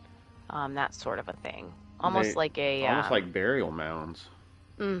mountain, that sort of a thing, almost They like a almost like burial mounds.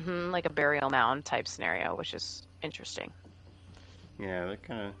 like a burial mound type scenario, which is interesting. Yeah, that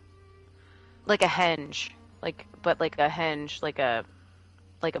kind of. Like a henge, but like a henge, like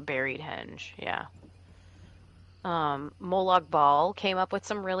a buried henge. Yeah. Molag Bal came up with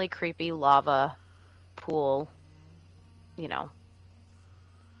some really creepy lava pool, you know,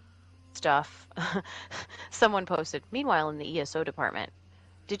 stuff. Someone posted, meanwhile, in the ESO department,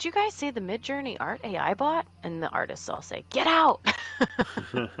 did you guys see the Midjourney art AI bot? And the artists all say, get out!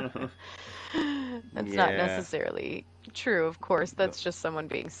 That's not Yeah. necessarily true, of course. That's just someone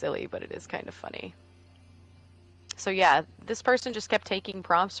being silly, but it is kind of funny. So yeah, this person just kept taking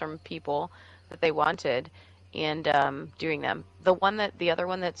prompts from people that they wanted and doing them. The other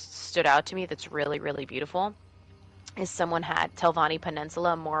one that stood out to me that's really, really beautiful is someone had Telvanni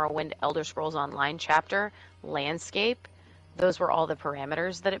Peninsula, Morrowind, Elder Scrolls Online chapter, landscape. Those were all the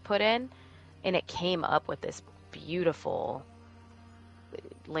parameters that it put in, and it came up with this beautiful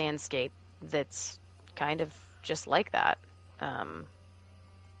landscape that's kind of just like that. Um,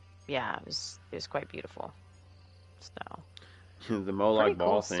 yeah, it was quite beautiful. So The pretty Molag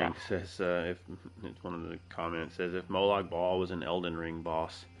cool Ball thing stuff. says if it's one of the comments says if Molag Ball was an Elden Ring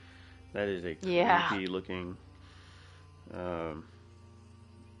boss, that is a Yeah. creepy looking. Um,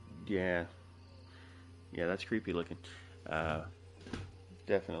 yeah, yeah, that's creepy looking. Uh,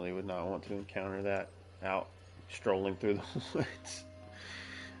 Definitely would not want to encounter that out strolling through the woods.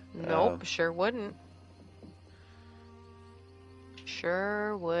 Um, Nope, sure wouldn't.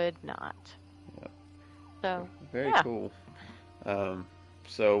 sure would not. Yep. So, Very yeah. cool. Um,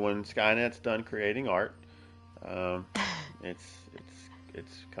 so when Skynet's done creating art, um, it's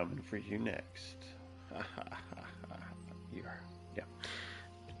coming for you next. You're, yeah,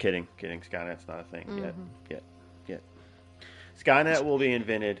 kidding, kidding. Skynet's not a thing yet, Hmm. yet, yet. Skynet will be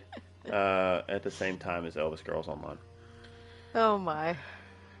invented at the same time as Elvis Girls Online. Oh my. And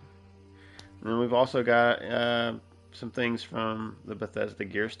then we've also got some things from the Bethesda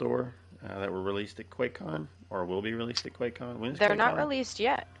Gear Store that were released at QuakeCon or will be released at QuakeCon. When is They're not QuakeCon? released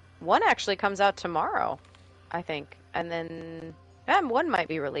yet. One actually comes out tomorrow, I think. And then one might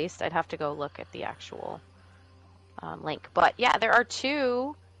be released. I'd have to go look at the actual link. But yeah, there are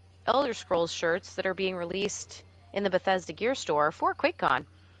two Elder Scrolls shirts that are being released in the Bethesda Gear Store for QuakeCon.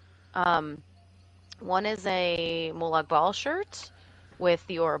 Um, One is a Molag Bal shirt with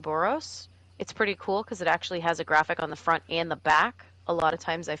the Ouroboros. It's pretty cool because it actually has a graphic on the front and the back. A lot of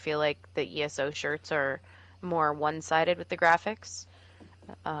times I feel like the ESO shirts are more one-sided with the graphics.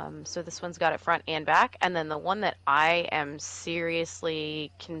 So this one's got it front and back. And then the one that I am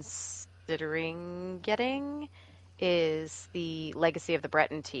seriously considering getting is the Legacy of the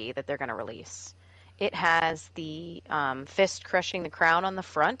Breton tee that they're going to release. It has the fist crushing the crown on the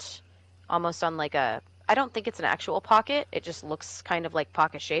front, almost on like a. I don't think it's an actual pocket. It just looks kind of like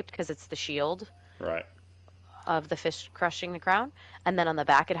pocket shaped because it's the shield Right. of the fist crushing the crown. And then on the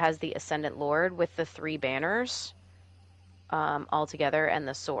back, it has the Ascendant Lord with the three banners all together and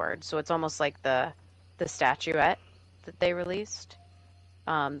the sword. So it's almost like the statuette that they released,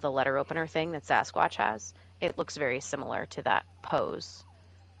 the letter opener thing that Sasquatch has. It looks very similar to that pose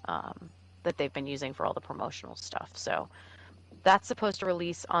that they've been using for all the promotional stuff. So that's supposed to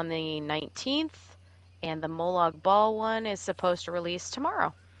release on the 19th, and the Molag Bal one is supposed to release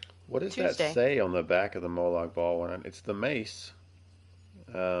tomorrow, What does that Tuesday. say on the back of the Molag Bal one? It's the mace.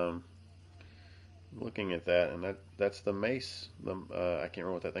 Um, Looking at that, and that's the mace. I can't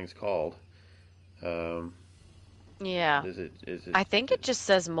remember what that thing's called. Um, Yeah, is it? I think it just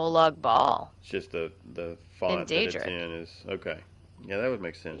says Molag Bal It's just the in font that it's Daedric. in is okay. Yeah, that would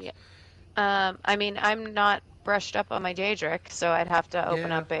make sense. Yeah. I mean, I'm not brushed up on my Daedric, so I'd have to open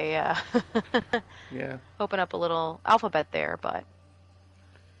Yeah, up a yeah, open up a little alphabet there, but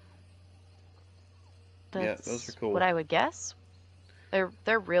yeah. Those are that's what cool. I would guess.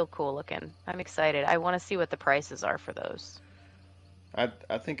 They're real cool looking. I'm excited. I want to see what the prices are for those. I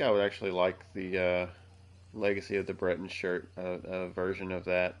think I would actually like the Legacy of the Breton shirt, a version of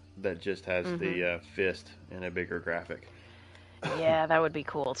that just has Hmm. the fist in a bigger graphic. Yeah, that would be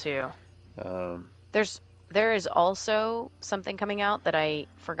cool too. Um, There's there is also something coming out that I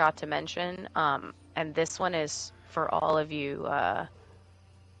forgot to mention, and this one is for all of you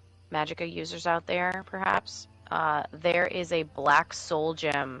Magica users out there, perhaps. There is a Black Soul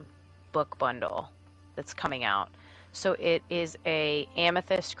Gem book bundle that's coming out. So it is a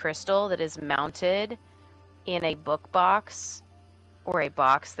amethyst crystal that is mounted in a book box or a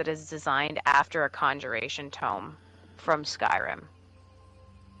box that is designed after a conjuration tome from Skyrim.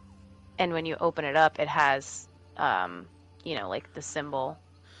 And when you open it up, it has, like the symbol,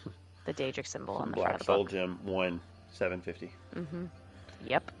 the Daedric symbol on the front Black of the Soul book. Gem 1 750. Hmm.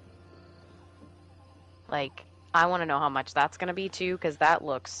 Yep. Like, I want to know how much that's going to be too, because that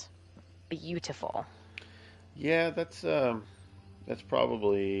looks beautiful. Yeah, that's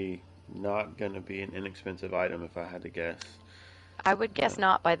probably not going to be an inexpensive item if I had to guess. I would Uh, guess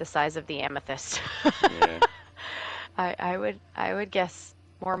not by the size of the amethyst. yeah, I would guess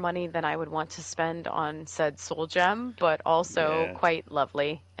more money than I would want to spend on said soul gem, but also yeah. quite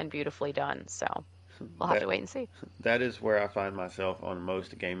lovely and beautifully done. So we'll have to That wait and see. that is where I find myself on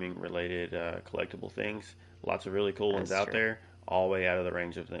most gaming related collectible things. Lots of really cool ones That's out true. there, all the way out of the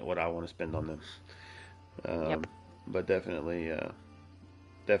range of what I want to spend on them. Yep. Um, but definitely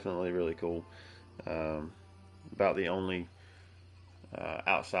really cool. Um, about the only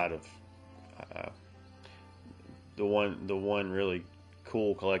outside of uh, the one really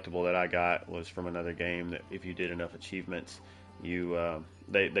cool collectible that I got was from another game that if you did enough achievements,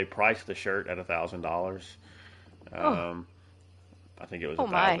 they priced the shirt at $1,000. Oh, Um, I think it was a oh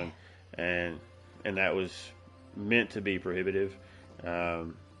my. thousand, and and that was meant to be prohibitive. Is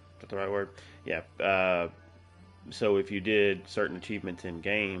that the right word? Yeah. So if you did certain achievements in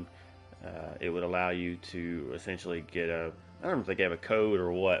game, it would allow you to essentially get a. I don't know if they gave a code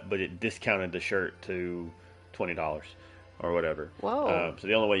or what, but it discounted the shirt to $20 or whatever. Whoa. So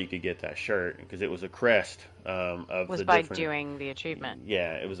the only way you could get that shirt because it was a crest of Was the by different. doing the achievement.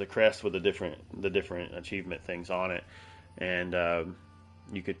 Yeah, it was a crest with the different achievement things on it, and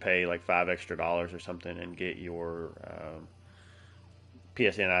you could pay like $5 extra or something and get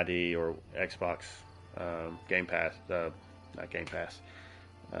PSN ID or Xbox Game Pass, not Game Pass,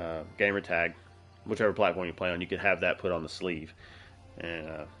 Gamer Tag, whichever platform you play on, you could have that put on the sleeve, and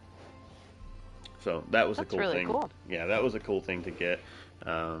so that was a That's cool really thing. cool. Yeah, that was a cool thing to get.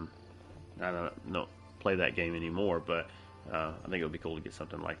 Um, I don't play that game anymore, but I think it would be cool to get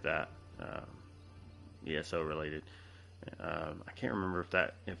something like that. ESO related. I can't remember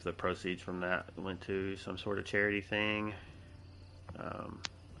if the proceeds from that went to some sort of charity thing.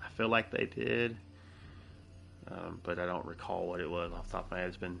 I feel like they did, but I don't recall what it was off the top of my head.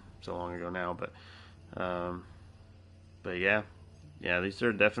 It's been so long ago now, um, but yeah, yeah, these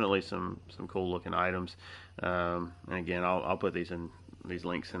are definitely some cool looking items. And again, I'll put these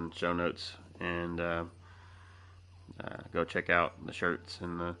links in show notes, and go check out the shirts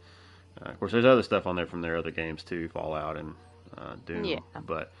and the. Of course, there's other stuff on there from their other games too, Fallout and Yeah. Doom.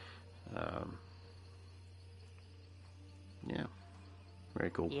 But um, yeah, very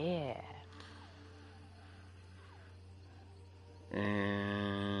cool. Yeah.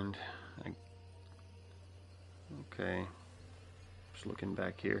 And okay, just looking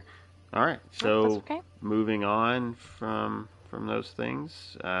back here. All right, Nope, that's so okay. moving on from those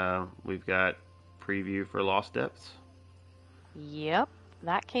things, we've got preview for Lost Depths. Yep,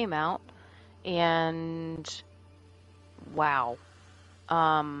 that came out, and wow.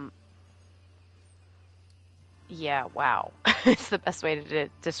 Um, yeah, wow. It's the best way to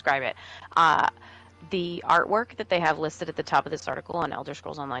describe it. Uh, the artwork that they have listed at the top of this article on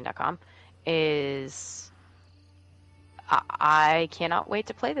ElderScrollsOnline.com is I cannot wait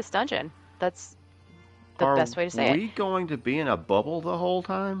to play this dungeon. That's the Are best way to say it. we going to be in a bubble the whole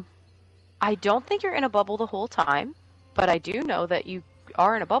time? I don't think you're in a bubble the whole time, but I do know that you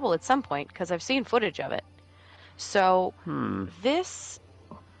are in a bubble at some point because I've seen footage of it. So Hmm. this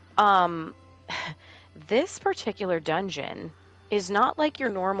um this particular dungeon is not like your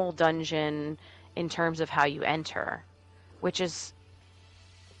normal dungeon in terms of how you enter, which is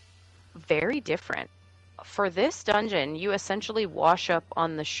very different. For this dungeon, you essentially wash up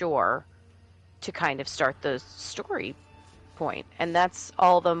on the shore to kind of start the story point. And that's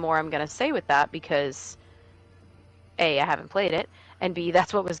all the more I'm going to say with that because A, I haven't played it, and B,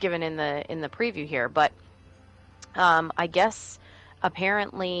 that's what was given in the preview here. But I guess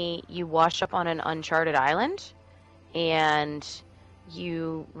apparently you wash up on an uncharted island and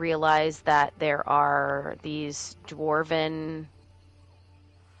you realize that there are these dwarven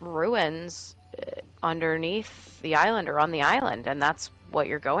ruins underneath the island or on the island, and that's what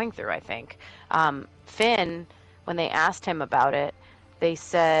you're going through, I think. Finn, when they asked him about it, they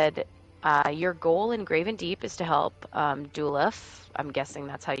said, your goal in Graven Deep is to help Dulaf. I'm guessing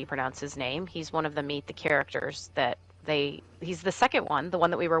that's how you pronounce his name. He's one of the Meet the characters that he's the second one, the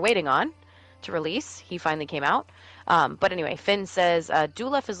one that we were waiting on to release. He finally came out. But anyway, Finn says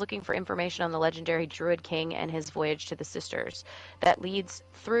Dulef is looking for information on the legendary Druid King and his voyage to the Sisters that leads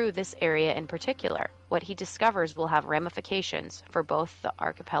through this area in particular. What he discovers will have ramifications for both the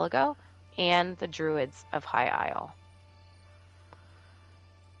archipelago and the Druids of High Isle.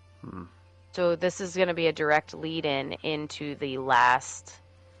 Hmm. So this is going to be a direct lead-in into the last,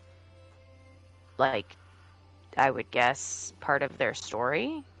 like, I would guess, part of their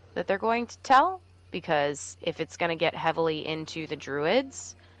story that they're going to tell. Because if it's going to get heavily into the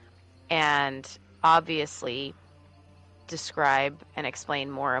Druids and obviously describe and explain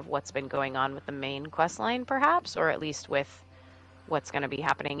more of what's been going on with the main quest line, perhaps, or at least with what's going to be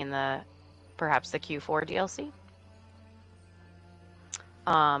happening in perhaps the Q4 DLC.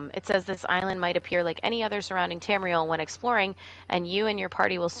 It says this island might appear like any other surrounding Tamriel when exploring, and you and your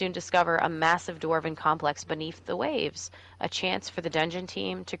party will soon discover a massive dwarven complex beneath the waves, a chance for the dungeon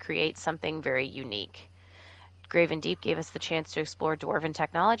team to create something very unique. Graven Deep gave us the chance to explore dwarven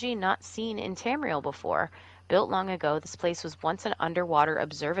technology not seen in Tamriel before. Built long ago, this place was once an underwater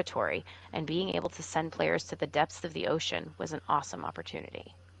observatory, and being able to send players to the depths of the ocean was an awesome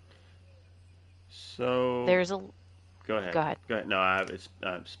opportunity. So There's a go ahead. Go ahead. Go ahead. No, it's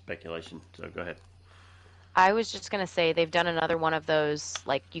speculation. So go ahead. I was just going to say they've done another one of those,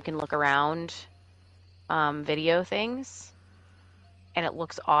 like, you can look around video things, and it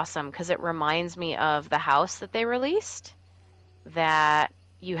looks awesome because it reminds me of the house that they released, that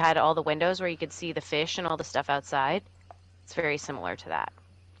you had all the windows where you could see the fish and all the stuff outside. It's very similar to that.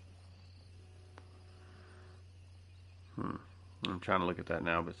 I'm trying to look at that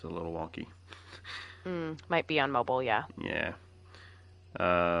now, but it's a little wonky. Might be on mobile, yeah. Yeah.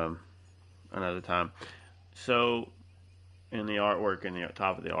 Another time. So, in the artwork in the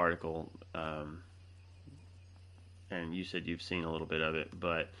top of the article, and you said you've seen a little bit of it,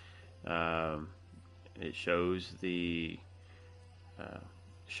 but it shows the uh,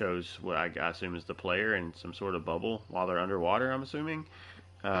 shows what I assume is the player in some sort of bubble while they're underwater. I'm assuming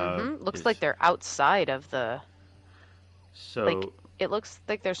Looks like is they're outside of the like so. it looks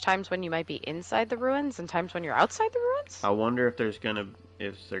like there's times when you might be inside the ruins and times when you're outside the ruins. I wonder if there's gonna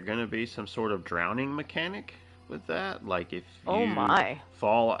be some sort of drowning mechanic with that. Like if Oh you my.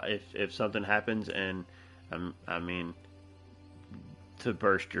 fall, if something happens, and I mean to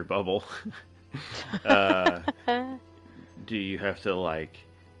burst your bubble, uh, do you have to like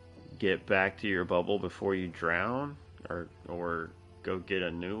get back to your bubble before you drown, or go get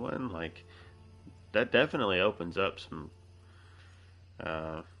a new one? Like that definitely opens up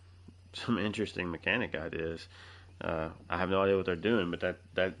uh, some interesting mechanic ideas. I have no idea what they're doing, but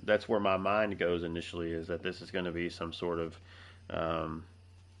that's where my mind goes initially, is that this is going to be some sort of um,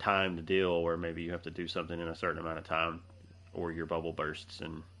 timed deal where maybe you have to do something in a certain amount of time, or your bubble bursts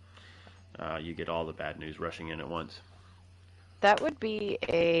and you get all the bad news rushing in at once. That would be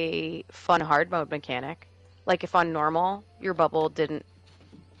a fun hard mode mechanic. Like if on normal your bubble didn't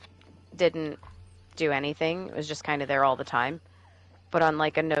do anything, it was just kind of there all the time. But on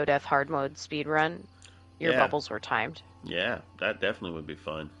like a no death hard mode speed run, your Yeah, bubbles were timed. yeah, that definitely would be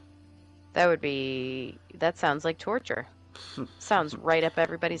fun. That sounds like torture. Sounds right up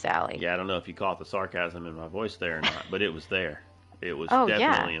everybody's alley. Yeah, I don't know if you caught the sarcasm in my voice there or not, but it was there. It was Oh yeah.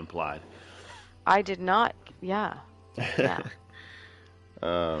 definitely implied. I did not. Yeah. Yeah.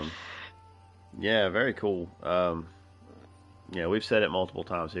 um, yeah, very cool. Yeah, we've said it multiple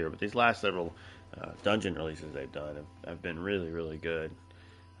times here, but these last several dungeon releases they've done have been really, really good.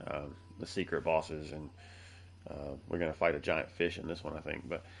 The secret bosses, and we're gonna fight a giant fish in this one, I think.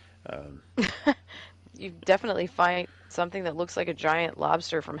 But um, You definitely find something that looks like a giant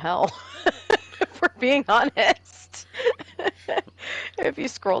lobster from hell, if we're being honest. If you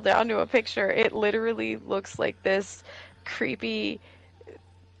scroll down to a picture, it literally looks like this creepy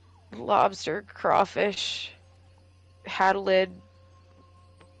lobster crawfish had a lid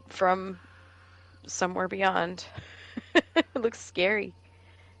from somewhere beyond. It looks scary.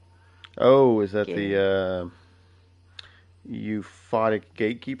 oh, is that Scary. the euphotic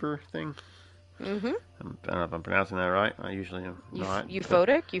gatekeeper thing? Mm-hmm. I don't know if I'm pronouncing that right. I usually am not, but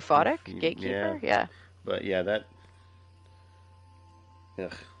Euphotic? yeah, Gatekeeper? Yeah. but yeah, that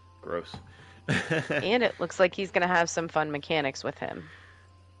ugh, gross. And it looks like he's going to have some fun mechanics with him.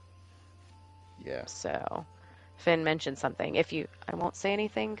 Yeah. So, Finn mentioned something. I won't say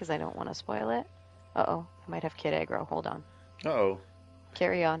anything because I don't want to spoil it. Uh-oh, I might have kid aggro. Hold on. Oh,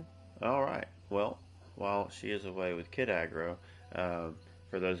 Carry on. all right. Well, while she is away with kid aggro, um,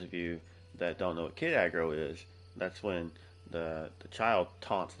 for those of you that don't know what kid aggro is, that's when the child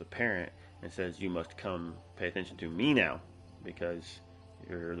taunts the parent and says, "You must come pay attention to me now, because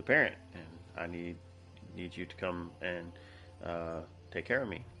you're the parent, and I need you to come and take care of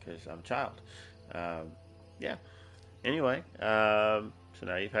me because I'm a child." Um, yeah. Anyway, so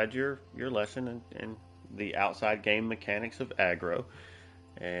now you've had your lesson in the outside game mechanics of aggro,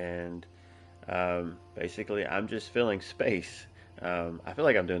 and basically I'm just filling space. I feel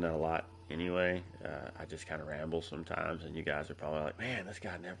like I'm doing that a lot anyway. I just kind of ramble sometimes, and you guys are probably like, "Man, this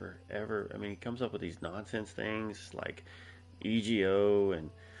guy never ever." I mean, he comes up with these nonsense things like EGO and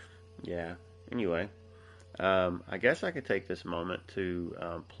yeah. Anyway, I guess I could take this moment to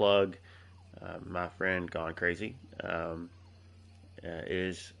plug my friend Gone Crazy.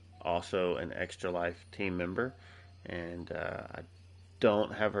 Is also an Extra Life team member, and I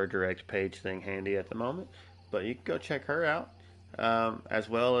don't have her direct page thing handy at the moment, but you can go check her out, as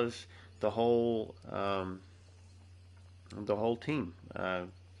well as the whole team.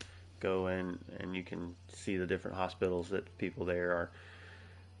 Go in and you can see the different hospitals that people there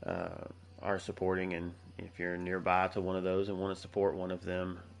are supporting, and if you're nearby to one of those and want to support one of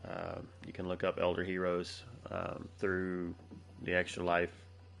them, you can look up Elder Heroes through the Extra Life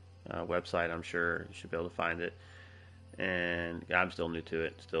website. I'm sure you should be able to find it. And I'm still new to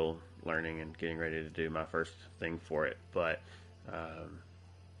it, still learning and getting ready to do my first thing for it. But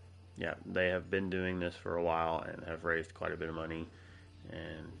yeah, they have been doing this for a while and have raised quite a bit of money,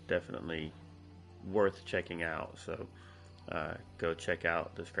 and definitely worth checking out. So go check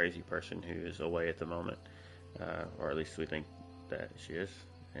out this crazy person who is away at the moment, or at least we think that she is,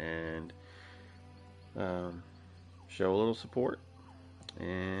 and um, show a little support.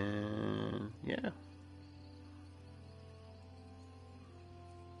 And yeah.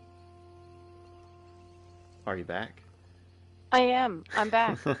 Are you back? I am. I'm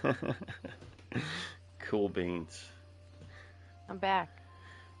back. Cool beans. I'm back.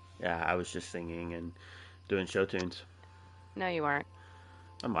 Yeah, I was just singing and doing show tunes. No, you aren't.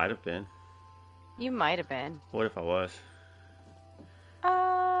 I might have been. You might have been. What if I was?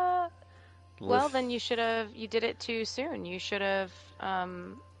 Well, Let's. then you did it too soon. You should have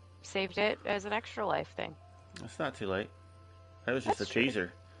saved it as an extra life thing. It's not too late. That was just a That's true.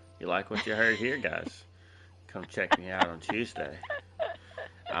 teaser. You like what you heard here, guys? Come check me out on Tuesday.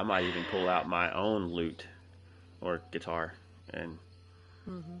 I might even pull out my own lute or guitar and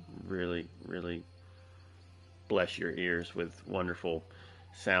Hmm. really, really bless your ears with wonderful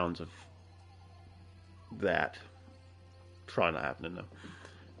sounds of that. Probably not happening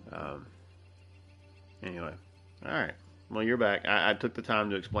though. Anyway, all right. Well, you're back. I took the time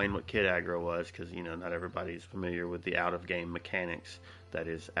to explain what kid aggro was because not everybody's familiar with the out of game mechanics that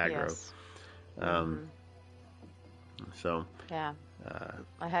is aggro. Yes. Um, Hmm. so, Yeah. uh,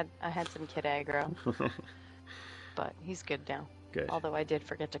 I had some kid aggro, but he's good now. good. Although I did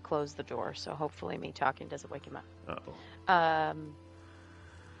forget to close the door, so hopefully me talking doesn't wake him up. Uh-oh. Um,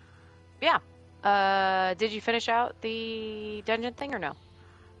 yeah. Did you finish out the dungeon thing or no?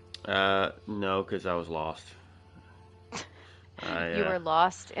 No, because I was lost. I You were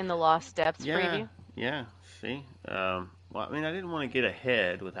lost in the Lost Depths Yeah, preview? yeah. See, well, I mean, I didn't want to get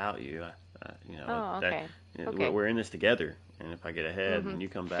ahead without you. Oh, That okay. we're, Okay. we're in this together, and if I get ahead Mm-hmm. and you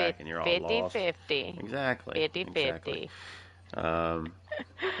come back and you're all 50, lost, 50. exactly, 50, exactly. 50. Um,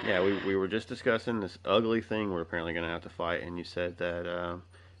 yeah, we were just discussing this ugly thing we're apparently going to have to fight, and you said that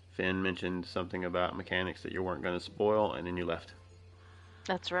Finn mentioned something about mechanics that you weren't going to spoil, and then you left.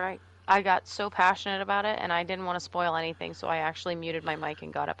 That's right. I got so passionate about it and I didn't want to spoil anything, so I actually muted my mic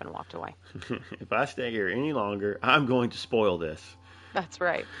and got up and walked away. If I stay here any longer, I'm going to spoil this. That's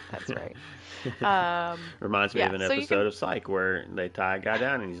right. That's right. Um, Reminds me of yeah, an so you episode can. of Psych where they tie a guy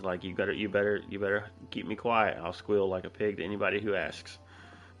down and he's like, you better keep me quiet. I'll squeal like a pig to anybody who asks."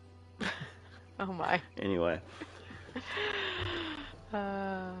 Oh my. Anyway,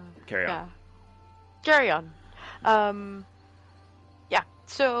 Uh, carry on. yeah. Carry on. Um, yeah.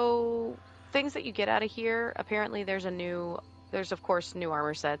 So things that you get out of here, apparently there's of course new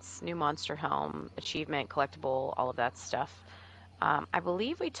armor sets, new monster helm, achievement, collectible, all of that stuff. I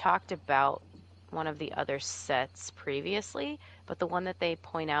believe we talked about one of the other sets previously, but the one that they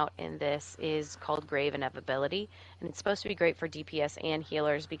point out in this is called Grave Inevitability, and it's supposed to be great for DPS and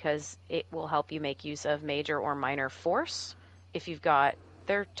healers because it will help you make use of major or minor force. If you've got,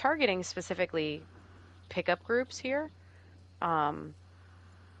 they're targeting specifically pickup groups here. Um,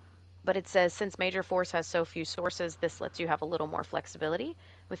 but it says since major force has so few sources, this lets you have a little more flexibility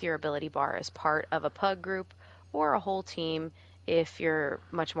with your ability bar as part of a pug group or a whole team if you're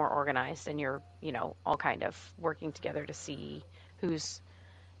much more organized and you're, all kind of working together to see who's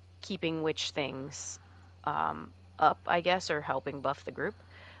keeping which things up, I guess, or helping buff the group.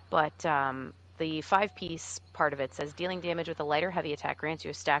 But the five-piece part of it says dealing damage with a light or heavy attack grants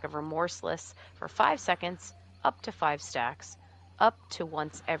you a stack of Remorseless for 5 seconds, up to 5 stacks, up to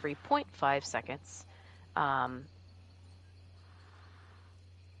once every zero point 0.5 seconds. Um,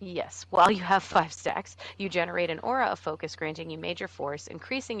 yes, while you have 5 stacks, you generate an aura of focus granting you major force,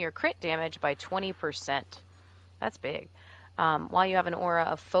 increasing your crit damage by 20%. That's big. While you have an aura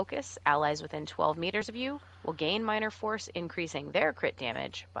of focus, allies within 12 meters of you will gain minor force, increasing their crit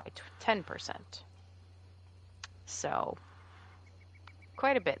damage by 10%. So,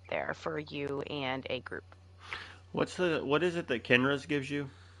 quite a bit there for you and a group. What is it that Kenra's gives you?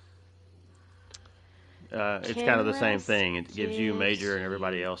 It's kind of the same Kinrus thing. It gives you gives major and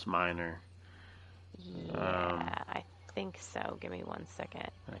everybody you. else minor. Um, Yeah, I think so. Give me 1 second.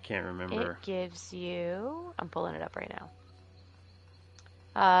 I can't It remember. gives you. I'm pulling it up right now.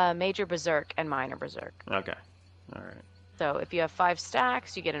 Major Berserk and Minor Berserk. Okay, all right. So if you have 5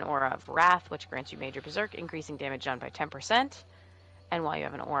 stacks, you get an Aura of Wrath, which grants you Major Berserk, increasing damage done by 10%. And while you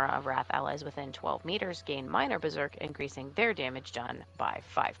have an Aura of Wrath, allies within 12 meters gain Minor Berserk, increasing their damage done by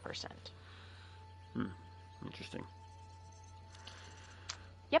 5%. Hmm, interesting.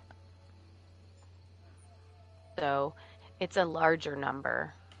 Yep. So it's a larger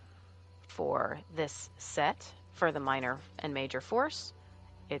number for this set for the Minor and Major Force.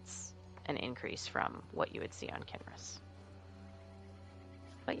 It's an increase from what you would see on Kinrys.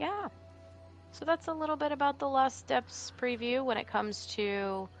 But yeah, so that's a little bit about the Lost Depths preview when it comes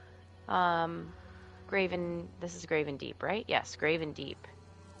to um, Graven. This is Graven Deep, right? Yes, Graven Deep.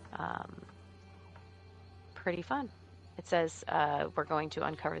 Um, Pretty fun. It says we're going to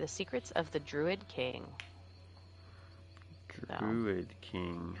uncover the secrets of the Druid King. So, Druid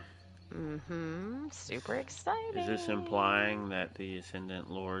King. super Is this exciting. implying that the Ascendant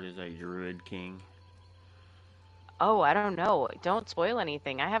Lord is a Druid King? Oh, I don't know. Don't spoil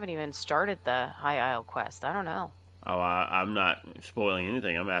anything. I haven't even started the High Isle quest. I don't know. Oh, I'm not spoiling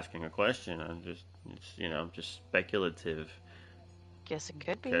anything. I'm asking a question. It's just speculative Guess it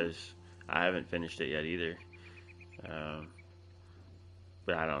could be. because I haven't finished it yet either. Um,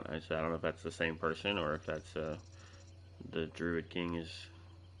 but I don't know if that's the same person or if that's the Druid King is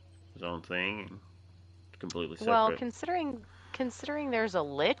his own thing and completely Well, separate. considering there's a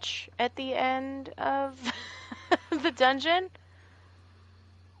lich at the end of the dungeon,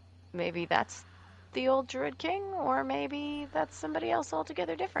 maybe that's the old Druid King, or maybe that's somebody else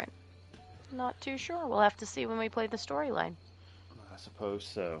altogether different. Not too sure. We'll have to see when we play the storyline. I suppose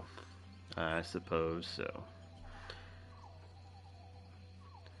so. I suppose so.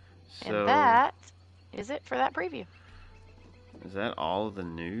 And So, that is it for that preview. is that all of the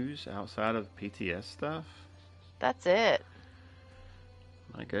news outside of PTS stuff? That's it.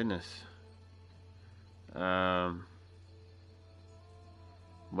 My goodness. Um,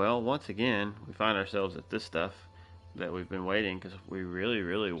 well, once again, we find ourselves at this stuff that we've been waiting because we really,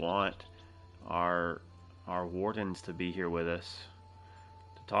 really want our our wardens to be here with us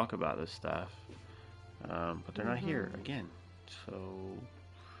to talk about this stuff. But they're not here Hmm. again. So,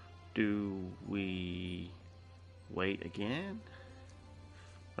 do we wait again,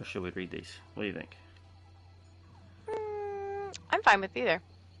 or should we read these? What do you think? I'm fine with either.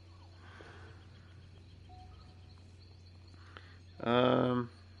 Um,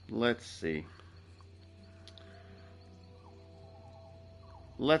 let's see.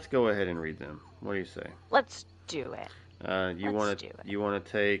 Let's go ahead and read them. What do you say? Let's do it. You Let's want do to it. you want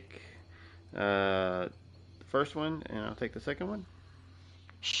to take the first one, and I'll take the second one.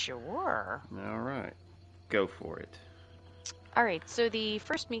 Sure. All right, go for it. All right, so the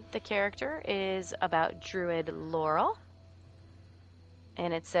first meet the character is about Druid Laurel.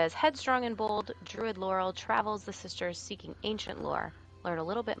 And it says, headstrong and bold, Druid Laurel travels the sisters seeking ancient lore. Learn a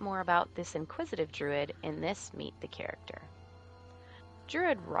little bit more about this inquisitive druid in this Meet the Character.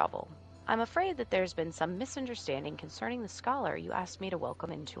 Druid Robble, I'm afraid that there's been some misunderstanding concerning the scholar you asked me to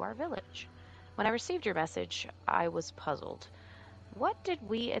welcome into our village. When I received your message, I was puzzled. What did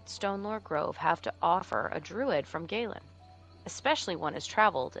we at Stonelore Grove have to offer a druid from Galen? Especially one as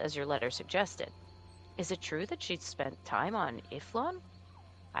traveled as your letter suggested. Is it true that she'd spent time on Iflon?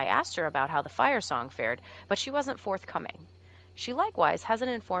 I asked her about how the fire song fared, but she wasn't forthcoming. She likewise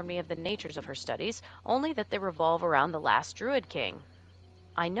hasn't informed me of the natures of her studies, only that they revolve around the last Druid King.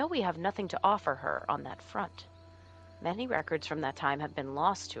 I know we have nothing to offer her on that front. Many records from that time have been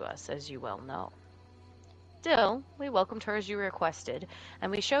lost to us, as you well know. Still, we welcomed her as you requested,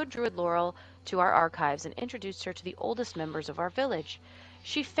 and we showed Druid Laurel to our archives and introduced her to the oldest members of our village.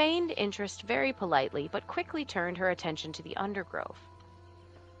 She feigned interest very politely, but quickly turned her attention to the undergrove.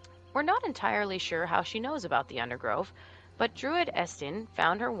 We're not entirely sure how she knows about the undergrove, but Druid Estin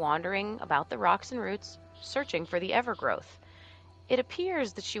found her wandering about the rocks and roots, searching for the evergrowth. It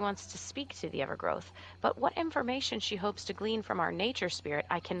appears that she wants to speak to the evergrowth, but what information she hopes to glean from our nature spirit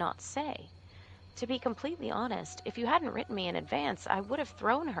I cannot say. To be completely honest, if you hadn't written me in advance, I would have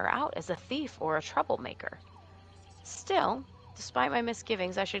thrown her out as a thief or a troublemaker. Still, despite my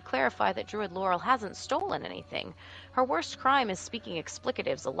misgivings, I should clarify that Druid Laurel hasn't stolen anything. Her worst crime is speaking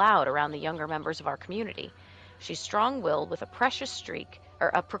explicatives aloud around the younger members of our community. She's strong-willed with a precocious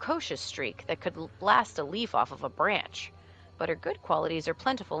streak that could blast a leaf off of a branch. But her good qualities are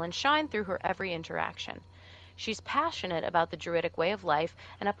plentiful and shine through her every interaction. She's passionate about the Druidic way of life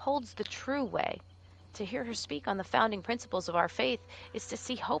and upholds the true way. To hear her speak on the founding principles of our faith is to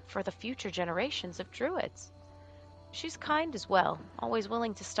see hope for the future generations of Druids. She's kind as well, always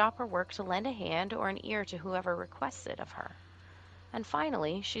willing to stop her work to lend a hand or an ear to whoever requests it of her. And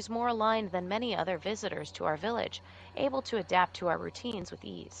finally, she's more aligned than many other visitors to our village, able to adapt to our routines with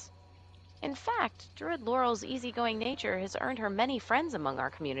ease. In fact, Druid Laurel's easygoing nature has earned her many friends among our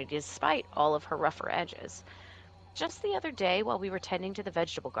community despite all of her rougher edges. Just the other day, while we were tending to the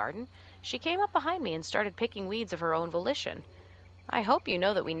vegetable garden, she came up behind me and started picking weeds of her own volition. I hope you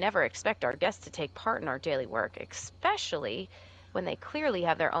know that we never expect our guests to take part in our daily work, especially when they clearly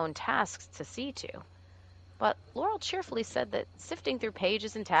have their own tasks to see to. But Laurel cheerfully said that sifting through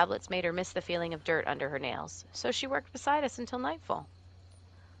pages and tablets made her miss the feeling of dirt under her nails, so she worked beside us until nightfall.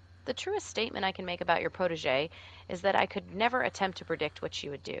 The truest statement I can make about your protege is that I could never attempt to predict what she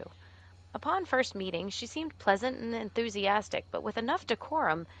would do. Upon first meeting, she seemed pleasant and enthusiastic, but with enough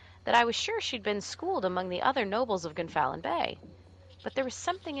decorum that I was sure she'd been schooled among the other nobles of Gunfallen Bay. But there was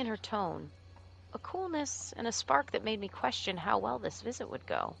something in her tone, a coolness and a spark that made me question how well this visit would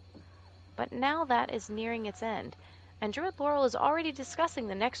go. But now that is nearing its end, and Druid Laurel is already discussing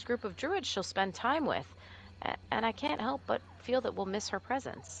the next group of druids she'll spend time with, and I can't help but feel that we'll miss her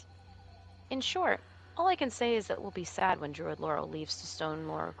presence. In short, all I can say is that we'll be sad when Druid Laurel leaves to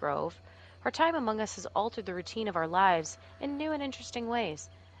Stonelore Grove. Her time among us has altered the routine of our lives in new and interesting ways,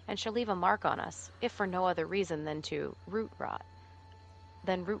 and she'll leave a mark on us, if for no other reason than to root rot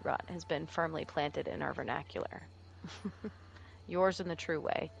has been firmly planted in our vernacular. Yours in the true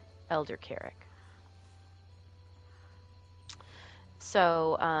way, Elder Carrick.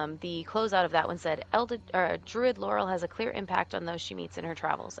 So the closeout of that one said, Druid Laurel has a clear impact on those she meets in her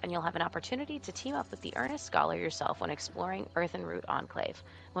travels, and you'll have an opportunity to team up with the earnest scholar yourself when exploring Earth and Root Enclave,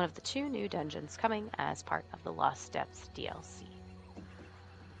 one of the 2 new dungeons coming as part of the Lost Depths DLC.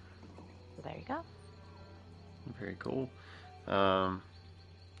 So there you go. Very cool.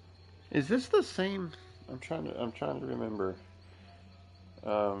 Is this the same? I'm trying to remember.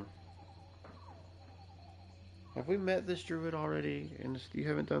 Have we met this druid already? And you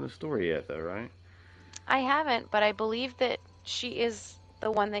haven't done the story yet, though, right? I haven't, but I believe that she is the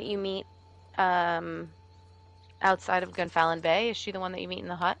one that you meet um, outside of Gunfallen Bay. Is she the one that you meet in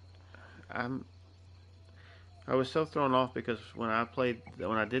the hut? I'm. I was so thrown off because when I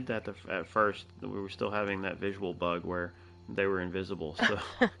did that at first, we were still having that visual bug where they were invisible, so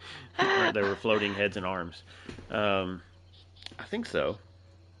they were floating heads and arms. I think so.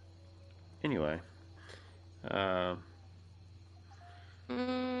 Anyway, uh,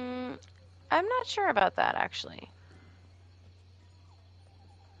 I'm not sure about that, actually.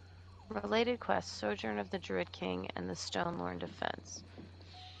 Related quests, Sojourn of the Druid King and the Stonelorn Defense.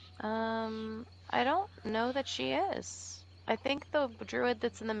 I don't know that she is. I think the druid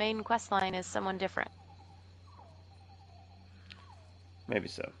that's in the main quest line is someone different. maybe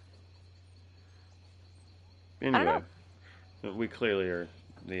so. I don't Anyway, know. we clearly are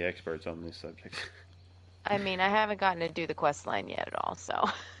the experts on this subject. I mean, I haven't gotten to do the quest line yet at all, so.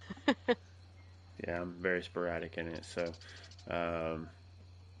 Yeah, I'm very sporadic in it, so um,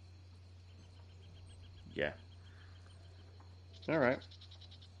 yeah. All right.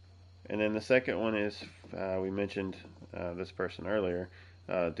 And then the second one is we mentioned this person earlier,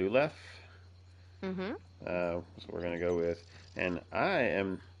 Dulef. Mm-hmm. That's what we're gonna go with. And I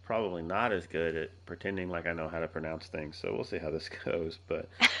am probably not as good at pretending like I know how to pronounce things, so we'll see how this goes. But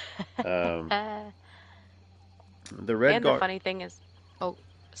um, the Red And the Guard. funny thing is, oh,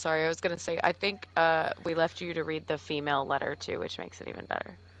 sorry, I was gonna say, I think we left you to read the female letter too, which makes it even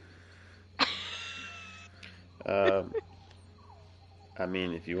better. Um, I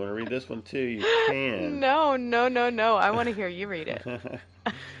mean, if you want to read this one too, you can. No, no, no, no. I want to hear you read it.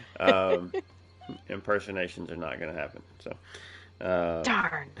 um, Impersonations are not going to happen. So,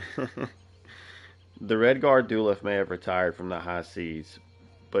 Darn. the Red Guard Dulef may have retired from the high seas,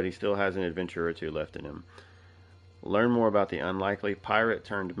 but he still has an adventure or two left in him. Learn more about the unlikely pirate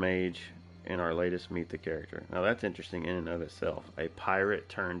turned mage in our latest Meet the Character. Now, that's interesting in and of itself. A pirate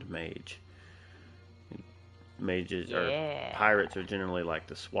turned mage. Mages or Yeah. pirates are generally like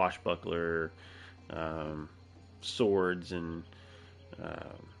the swashbuckler, um, swords, and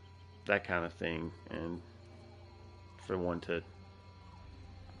um, that kind of thing. And for one to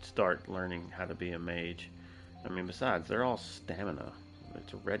start learning how to be a mage, I mean, besides, they're all stamina.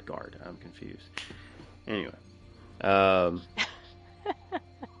 It's a red guard. I'm confused. Anyway,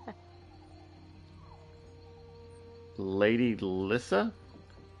 Lady Lissa.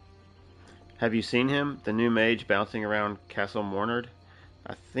 Have you seen him, the new mage bouncing around Castle Mornard?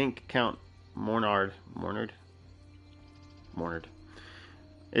 I think Count Mornard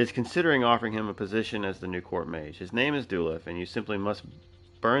is considering offering him a position as the new court mage. His name is Dulef, and you simply must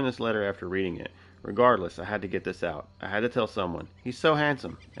burn this letter after reading it. Regardless, I had to get this out. I had to tell someone. He's so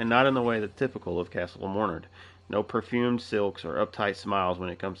handsome, and not in the way that's typical of Castle Mornard. No perfumed silks or uptight smiles when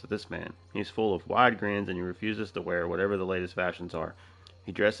it comes to this man. He's full of wide grins, and he refuses to wear whatever the latest fashions are.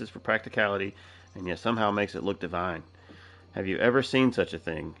 He dresses for practicality, and yet somehow makes it look divine. Have you ever seen such a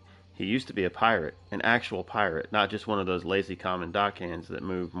thing? He used to be a pirate, an actual pirate, not just one of those lazy common dockhands that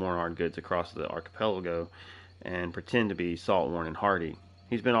move Mornard goods across the archipelago and pretend to be salt-worn and hardy.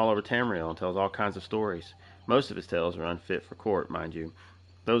 He's been all over Tamriel and tells all kinds of stories. Most of his tales are unfit for court, mind you.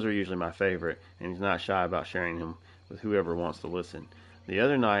 Those are usually my favorite, and he's not shy about sharing them with whoever wants to listen. The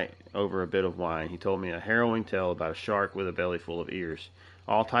other night, over a bit of wine, he told me a harrowing tale about a shark with a belly full of ears.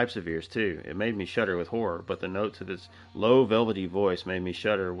 All types of ears, too. It made me shudder with horror, but the notes of his low, velvety voice made me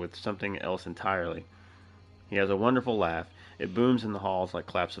shudder with something else entirely. He has a wonderful laugh. It booms in the halls like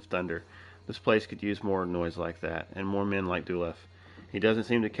claps of thunder. This place could use more noise like that, and more men like Dulef. He doesn't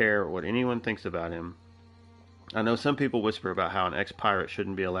seem to care what anyone thinks about him. I know some people whisper about how an ex-pirate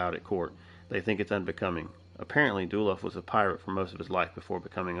shouldn't be allowed at court. They think it's unbecoming. Apparently, Dulef was a pirate for most of his life before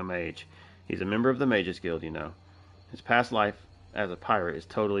becoming a mage. He's a member of the Mages Guild, you know. His past life as a pirate is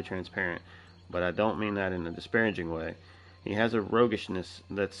totally transparent, but I don't mean that in a disparaging way. He has a roguishness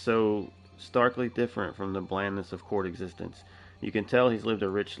that's so starkly different from the blandness of court existence. You can tell he's lived a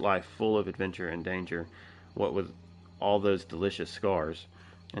rich life full of adventure and danger, what with all those delicious scars.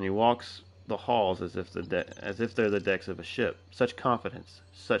 And he walks the halls as if they're the decks of a ship. Such confidence,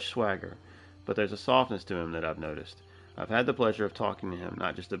 such swagger. But there's a softness to him that I've noticed. I've had the pleasure of talking to him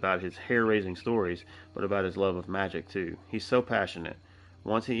not just about his hair-raising stories, but about his love of magic too. He's so passionate.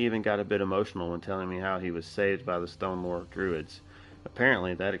 Once he even got a bit emotional when telling me how he was saved by the Stonelore Druids.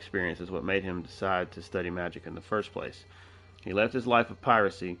 Apparently, that experience is what made him decide to study magic in the first place. He left his life of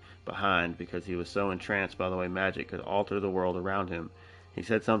piracy behind because he was so entranced by the way magic could alter the world around him. He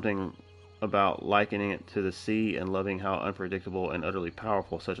said something about likening it to the sea and loving how unpredictable and utterly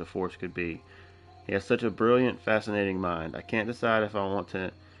powerful such a force could be. He has such a brilliant, fascinating mind. I can't decide if I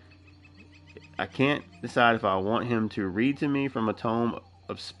want him to read to me from a tome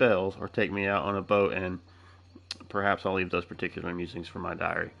of spells or take me out on a boat, and perhaps I'll leave those particular musings for my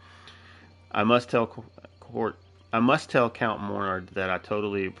diary. I must tell court I must tell Count Mornard that I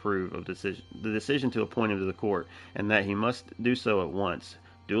totally approve of the decision to appoint him to the court, and that he must do so at once.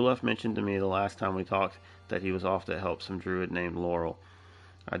 Duluth mentioned to me the last time we talked that he was off to help some druid named Laurel.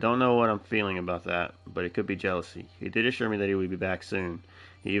 I don't know what I'm feeling about that, but it could be jealousy. He did assure me that he would be back soon.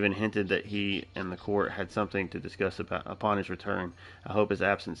 He even hinted that he and the court had something to discuss upon his return. I hope his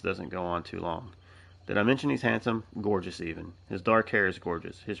absence doesn't go on too long. Did I mention he's handsome? Gorgeous, even. His dark hair is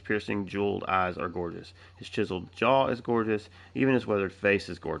gorgeous. His piercing, jeweled eyes are gorgeous. His chiseled jaw is gorgeous. Even his weathered face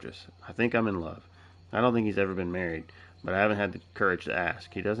is gorgeous. I think I'm in love. I don't think he's ever been married, but I haven't had the courage to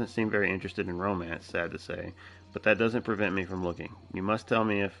ask. He doesn't seem very interested in romance, sad to say, but that doesn't prevent me from looking. You must tell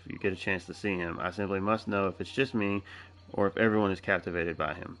me if you get a chance to see him. I simply must know if it's just me or if everyone is captivated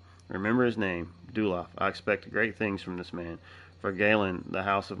by him. Remember his name, Dulaf. I expect great things from this man. For Galen, the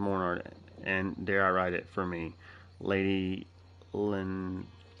House of Mornard, and dare I write it for me, Lady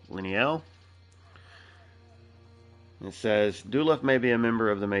Liniel. It says Dulaf may be a member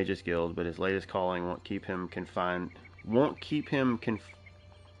of the Mages Guild, but his latest calling won't keep him confined. Won't keep him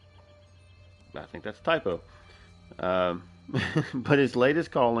I think that's a typo. Um, but his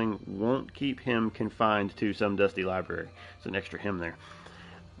latest calling won't keep him confined to some dusty library. It's an extra him there.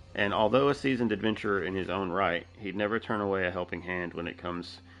 And although a seasoned adventurer in his own right, he'd never turn away a helping hand when it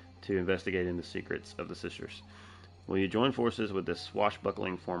comes to investigating the secrets of the sisters. Will you join forces with this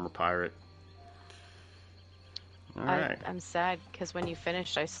swashbuckling former pirate? All right. I'm sad because when you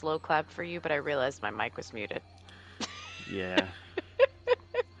finished, I slow clapped for you, but I realized my mic was muted. Yeah.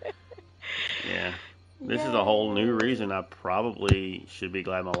 Yeah. This is a Yay. whole new reason I probably should be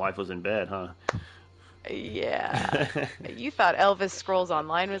glad my wife was in bed, huh? Yeah. You thought Elvis Scrolls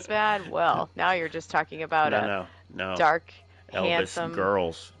Online was bad? Well, now you're just talking about No, a no, no. dark, Elvis handsome.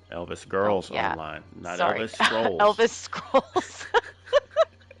 girls. Elvis Oh, girls yeah. online, not Sorry. Elvis scrolls. Elvis Scrolls.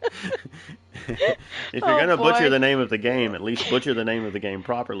 If you're Oh gonna butcher boy. the name of the game, at least butcher the name of the game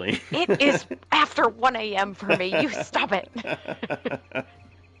properly. It is after 1 a.m. for me. You stop it.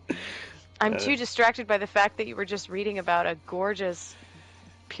 I'm too distracted by the fact that you were just reading about a gorgeous,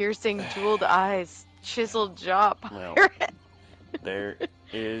 piercing, jeweled eyes, chiseled jaw Well, pirate. there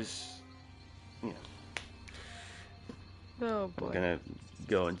is. You know, Oh I'm boy. gonna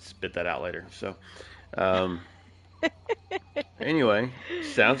go and spit that out later. So, um, anyway,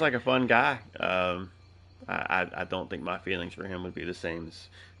 sounds like a fun guy. I don't think my feelings for him would be the same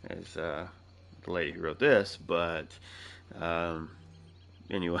as the lady who wrote this, but um,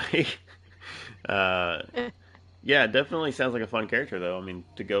 anyway, uh, yeah, it definitely sounds like a fun character, though. I mean,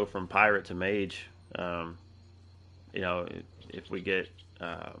 to go from pirate to mage, um, you know, if we get,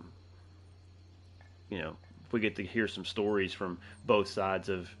 um, you know, if we get to hear some stories from both sides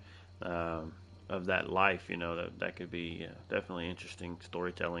um, of that life, you know, that could be definitely interesting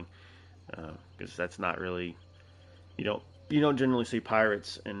storytelling because that's not really you don't generally see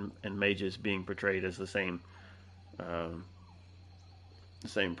pirates and mages being portrayed as um, the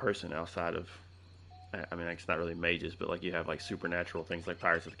same person outside of I mean it's not really mages but like you have like supernatural things like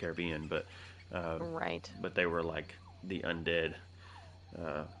Pirates of the Caribbean um, Right. but they were like the undead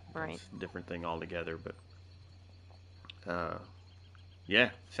Right. that's a different thing altogether but uh, yeah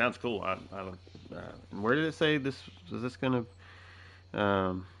sounds cool where did it say this is this gonna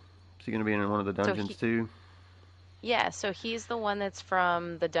is he gonna be in one of the So dungeons he, too? yeah, so he's the one that's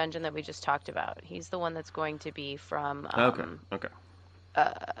from the dungeon that we just talked about. He's the one that's going to be from Okay, okay.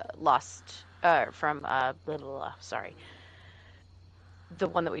 uh Lost from blah, blah, blah, sorry. The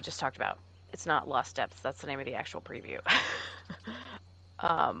one that we just talked about. It's not Lost Depths, that's the name of the actual preview.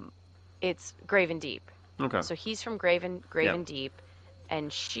 um it's Graven Deep. Okay. So he's from Yep. Graven Deep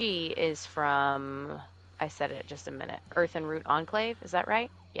and she is from I said it just a minute. Earth and Root Enclave, is that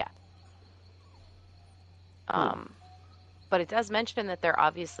right? Yeah. Cool. Um But it does mention that they're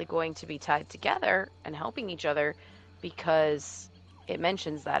obviously going to be tied together and helping each other because it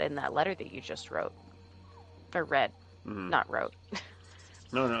mentions that in that letter that you just wrote or read, Hmm. not wrote.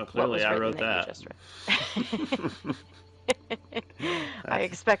 No, no, What clearly was I written wrote that you that. just read? I That's,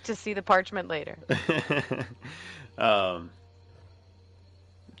 expect to see the parchment later. um,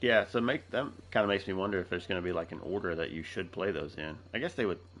 yeah, so make that kind of makes me wonder if there's going to be like an order that you should play those in. I guess they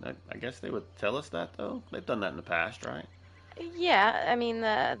would. I guess they would tell us that though. They've done that in the past, right? Yeah, I mean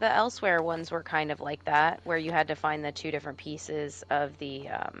the elsewhere ones were kind of like that, where you had to find the two different pieces of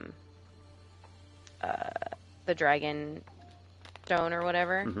uh the dragon stone or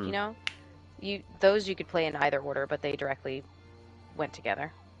whatever, Hmm. those you could play in either order, but they directly went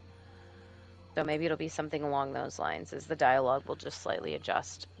together. So maybe it'll be something along those lines, as the dialogue will just slightly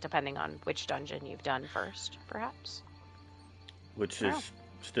adjust depending on which dungeon you've done first, perhaps. Which Oh, is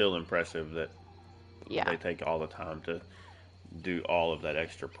still impressive that yeah, they take all the time to do all of that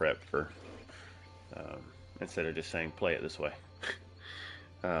extra prep for um, instead of just saying play it this way.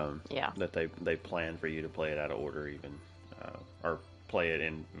 yeah, That they plan for you to play it out of order, even or play it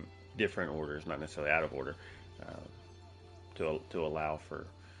in different orders, not necessarily out of order, to allow for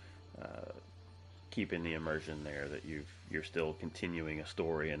uh, keeping the immersion there. That you're still continuing a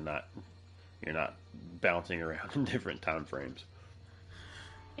story and not you're not bouncing around in different time frames.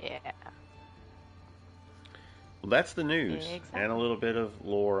 yeah, Well, that's the news and a exactly. little bit of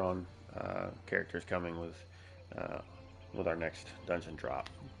lore on characters coming uh, with our next dungeon drop.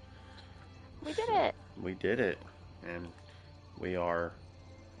 We did So it. we did it, and we are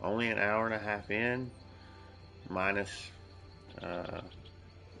only an hour and a half in, minus uh,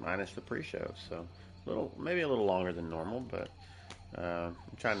 minus the pre-show. So maybe a little longer than normal, but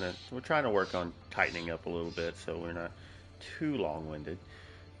we're trying to work on tightening up a little bit so we're not too long-winded.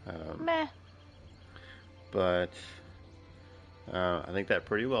 Um, Meh. but I think that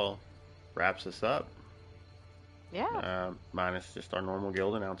pretty well wraps us up. Yeah, Minus just our normal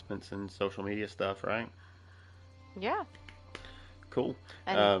guild announcements and social media stuff, right? yeah. Cool.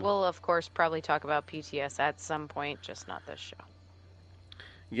 And Um, we'll, of course, probably talk about PTS at some point, just not this show.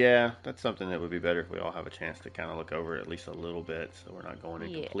 yeah, that's something that would be better if we all have a chance to kind of look over it at least a little bit, so we're not going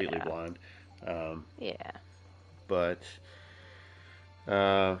in completely Yeah, blind. Um, yeah. but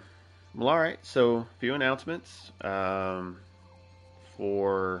well, all right. So, a few announcements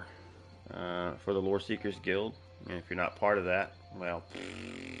for for the Lore Seekers Guild. And if you're not part of that, well,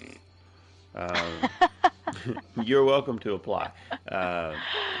 um, you're welcome to apply. Uh,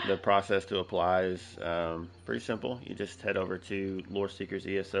 the process to apply is pretty simple. You just head over to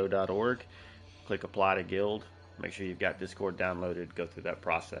loreseekerseso.org, click apply to guild. Make sure you've got Discord downloaded. Go through that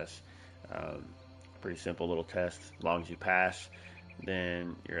process. Um, Pretty simple little test. As long as you pass,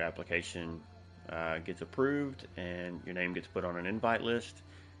 then your application gets approved and your name gets put on an invite list.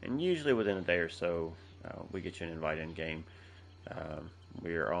 And usually within a day or so, we get you an invite in game. Um,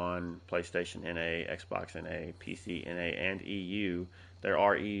 we are on PlayStation NA, Xbox NA, PC NA, and EU. There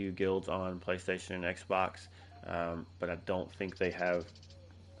are EU guilds on PlayStation and Xbox, but I don't think they have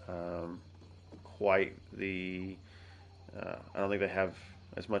um, quite the. I don't think they have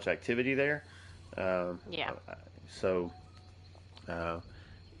as much activity there. Um, Yeah. so uh,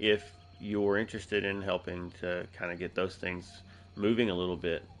 if you're interested in helping to kind of get those things moving a little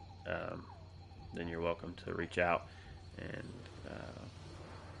bit, um, then you're welcome to reach out and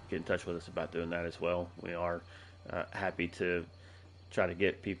get in touch with us about doing that as well. We are happy to try to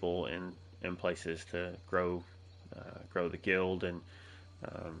get people in places to grow the guild and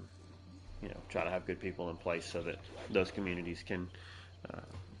um, try to have good people in place so that those communities uh,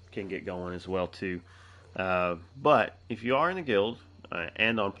 can get going as well too. But if you are in the guild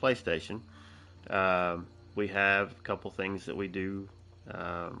and on PlayStation, we have a couple things that we do.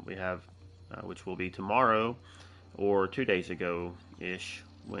 We have which will be tomorrow or 2 days ago ish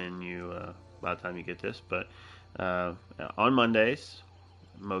when you by the time you get this. But uh, on Mondays,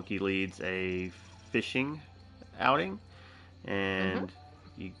 Moki leads a fishing outing, Mhm. and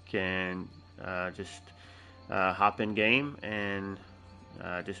you can just hop in game and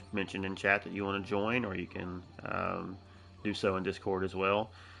just mention in chat that you want to join, or you can do so in Discord as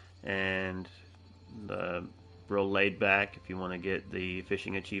well. And the real laid back if you want to get the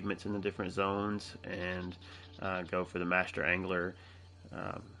fishing achievements in the different zones and go for the master angler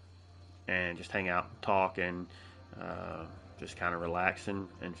um, and just hang out, talk, and uh, just kind of relax and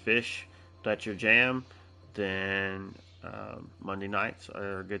fish. If that's your jam, then Monday nights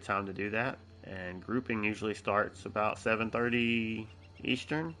are a good time to do that. And grouping usually starts about 7:30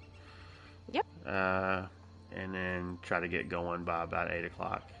 Eastern, Yep. uh, and then try to get going by about 8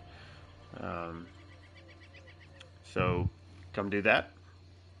 o'clock. Um, so come do that.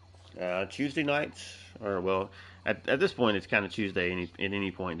 Tuesday nights, or well, at this point, it's kind of Tuesday at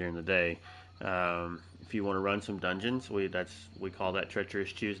any point during the day. If you want to run some dungeons, we call that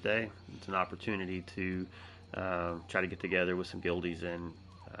Treacherous Tuesday. It's an opportunity to try to get together with some guildies and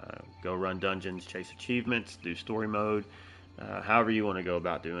go run dungeons, chase achievements, do story mode, however you want to go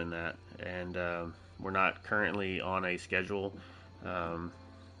about doing that. And we're not currently on a schedule. Um,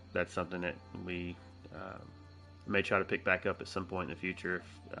 that's something that we may try to pick back up at some point in the future,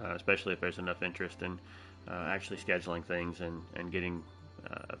 especially if there's enough interest in actually scheduling things and getting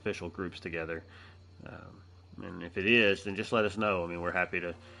official groups together. And if it is, then just let us know. I mean, we're happy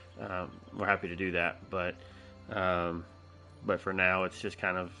to do that. Um, but for now, it's just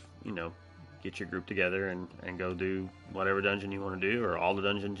kind of get your group together and go do whatever dungeon you want to do, or all the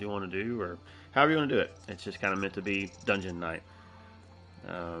dungeons you want to do, or however you want to do it. It's just kind of meant to be dungeon night.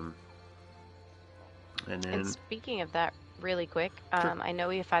 Um, and And then speaking of that, really quick, sure. I know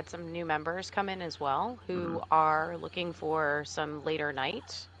we've had some new members come in as well Mm-hmm. who are looking for some later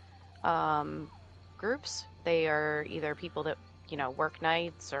night um, groups. They are either people that, work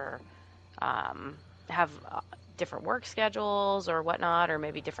nights or um, have different work schedules or whatnot, or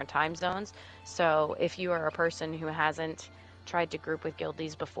maybe different time zones. So if you are a person who hasn't tried to group with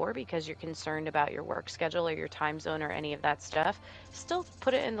guildies before because you're concerned about your work schedule or your time zone or any of that stuff, still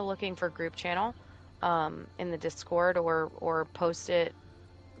put it in the looking for group channel in the Discord, or post it,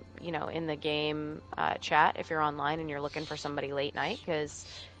 in the game chat if you're online and you're looking for somebody late night, because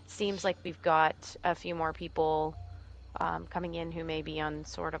it seems like we've got a few more people coming in who may be on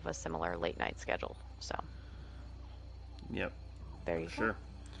sort of a similar late night schedule. So Yep, there for you go. sure.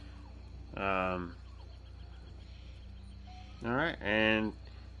 Um, all right, and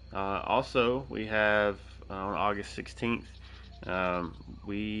also we have on August 16th, um,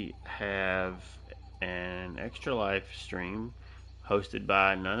 we have an Extra Life stream hosted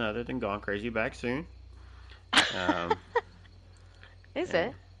by none other than Gone Crazy Back Soon. Um, Is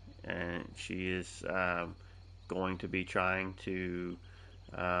and, it? and she is going to be trying to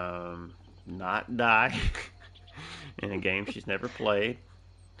not die in a game she's never played.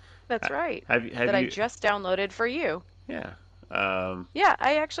 That's right. Have That I you? just downloaded for you. Yeah. Um, Yeah,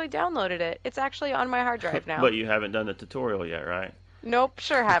 I actually downloaded it. It's actually on my hard drive now. but you haven't done the tutorial yet, right? Nope,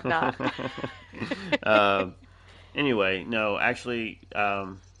 sure have not. um, anyway, no, actually,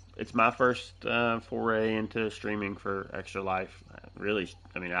 it's my first foray into streaming for Extra Life. Really,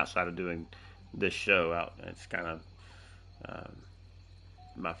 I mean, outside of doing this show, it's kind of um,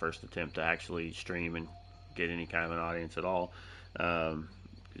 my first attempt to actually stream and get any kind of an audience at all. Um,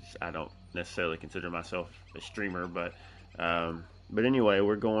 I don't necessarily consider myself a streamer, but anyway,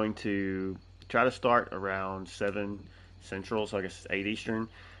 we're going to try to start around 7 Central, so I guess it's 8 Eastern.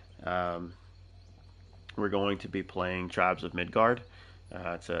 Um, we're going to be playing Tribes of Midgard.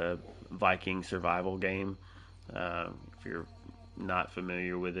 It's a Viking survival game. If you're not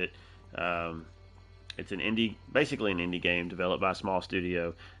familiar with it, um, it's basically an indie game developed by a small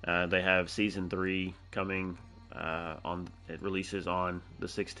studio. They have season 3 coming on. It releases on the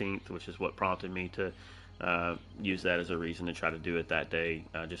 16th, which is what prompted me to use that as a reason to try to do it that day,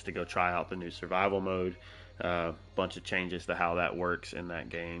 just to go try out the new survival mode. Bunch of changes to how that works in that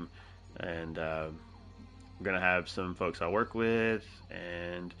game, and we're gonna have some folks I work with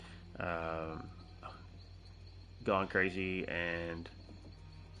and um, Gone Crazy and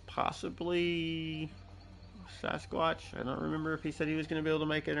possibly Sasquatch. I don't remember if he said he was going to be able to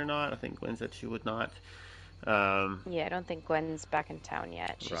make it or not. I think Glenn said she would not. Um, Yeah, I don't think Gwen's back in town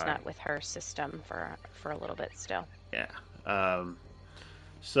yet. She's right. not with her system for a little bit still. Yeah. Um,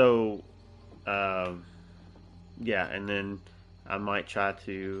 so, um, yeah, and then I might try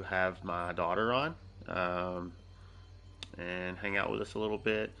to have my daughter on um, and hang out with us a little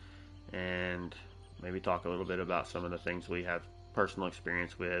bit and maybe talk a little bit about some of the things we have personal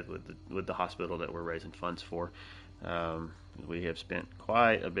experience with the hospital that we're raising funds for. Um, we have spent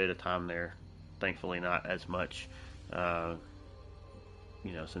quite a bit of time there. Thankfully, not as much, uh,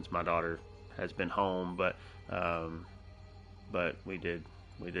 since my daughter has been home, um, but we did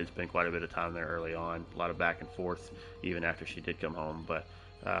spend quite a bit of time there early on. A lot of back and forth, even after she did come home. But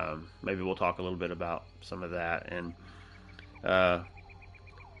maybe we'll talk a little bit about some of that. And uh,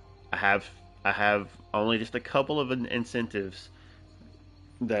 I have I have only just a couple of incentives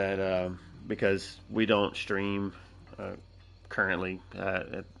that because we don't stream uh, currently,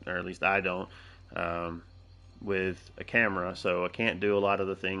 or at least I don't, um, with a camera, so I can't do a lot of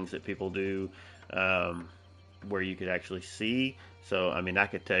the things that people do. Um, where you could actually see. So, I mean, I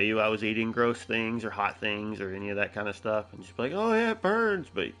could tell you I was eating gross things or hot things or any of that kind of stuff, and just be like, "Oh yeah, it burns,"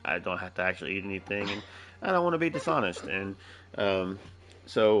 but I don't have to actually eat anything, and I don't want to be dishonest, and um,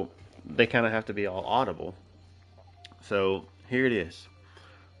 so they kind of have to be all audible. So here it is.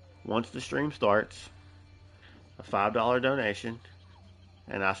 Once the stream starts, a $5 donation,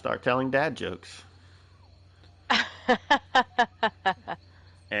 and I start telling dad jokes.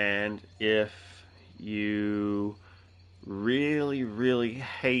 And if you really, really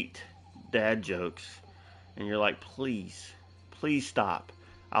hate dad jokes, and you're like, please, please stop.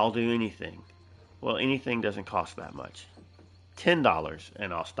 I'll do anything. Well, anything doesn't cost that much. $10,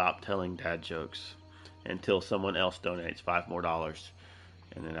 and I'll stop telling dad jokes until someone else donates $5 more,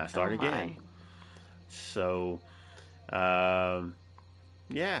 and then I Oh start again. my. So, um,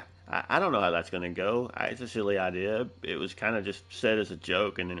 yeah, I don't know how that's going to go. It's a silly idea. It was kind of just said as a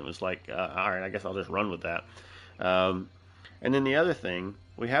joke, and then it was like, all right, I guess I'll just run with that. Um, and then the other thing,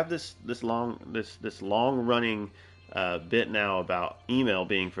 we have this long running bit now about email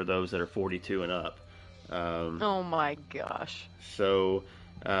being for those that are 42 and up. Um, Oh my gosh. so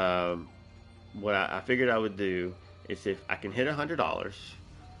um, what I figured I would do is if I can hit $100,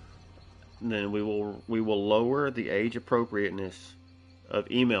 then we will lower the age appropriateness of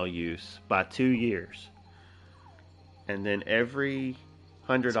email use by 2 years, and then every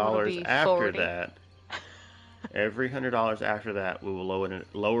hundred So it'll dollars be after 40. that, we will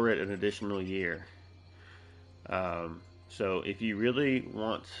lower it an additional year. So if you really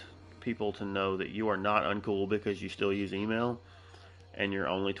want people to know that you are not uncool because you still use email and you're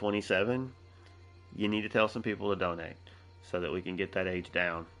only 27, you need to tell some people to donate so that we can get that age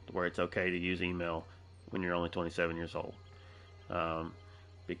down where it's okay to use email when you're only 27 years old. Um,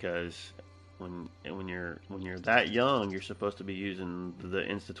 because when you're that young, you're supposed to be using the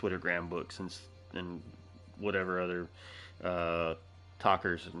Insta Twittergram books and whatever other uh,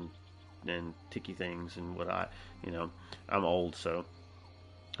 talkers and ticky things and what you know I'm old, so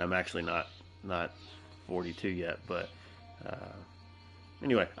I'm actually not 42 yet, but uh,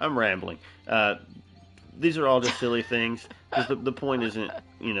 anyway, I'm rambling. These are all just silly things because the point isn't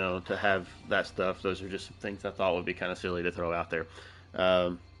to have that stuff. Those are just some things I thought would be kind of silly to throw out there.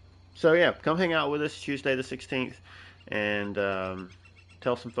 Um, so yeah, come hang out with us Tuesday the 16th, and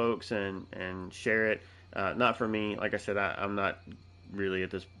tell some folks and share it. Not for me, like I said, I'm not really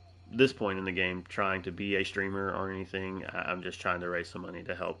at this point in the game trying to be a streamer or anything. I'm just trying to raise some money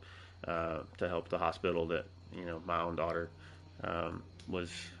to help the hospital that my own daughter um, was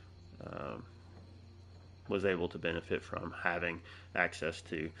um, was able to benefit from having access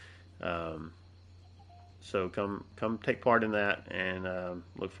to. Um, so come take part in that, and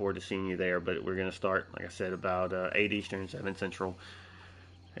look forward to seeing you there. But we're going to start, like I said, about 8 Eastern, 7 Central,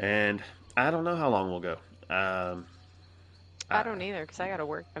 and I don't know how long we'll go. I I, don't either because I got to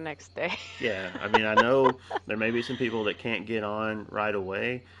work the next day. yeah, I mean, I know there may be some people that can't get on right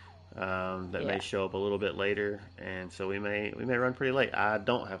away, that may Yeah. show up a little bit later, and so we may run pretty late. I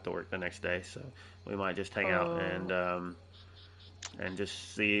don't have to work the next day, so we might just hang out Oh, and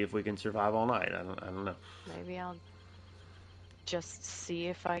just see if we can survive all night. I don't know. maybe I'll just see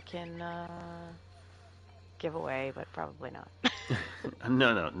if I can give away, but probably not.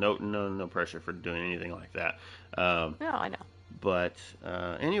 No pressure for doing anything like that. Um, No, I know. but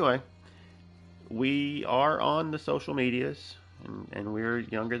anyway, we are on the social medias, and we're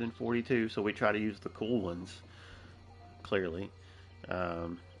younger than 42, so we try to use the cool ones, clearly.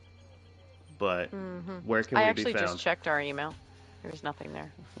 Um, but where can I we be actually just found? checked our email. There's nothing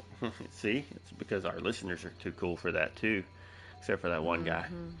there. See, it's because our listeners are too cool for that too, except for that one guy.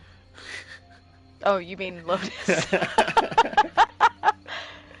 Oh, you mean Lotus?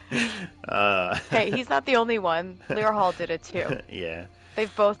 uh, Hey, he's not the only one. Lear Hall did it too. yeah.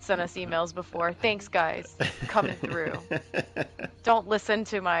 They've both sent us emails before. Thanks, guys. Coming through. Don't listen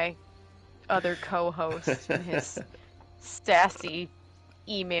to my other co-host and his sassy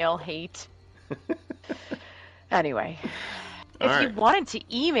email hate. Anyway, All if you right. wanted to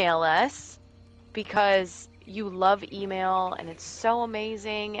email us because you love email and it's so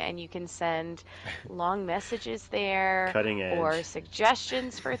amazing and you can send long messages there Cutting or edge.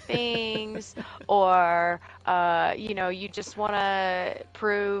 suggestions for things or you just want to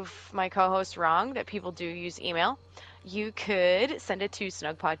prove my co-host wrong that people do use email, you could send it to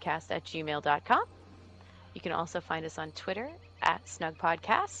snugpodcast@gmail.com. You can also find us on Twitter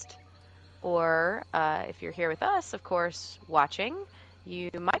 @snugpodcast. Or if you're here with us, of course, watching,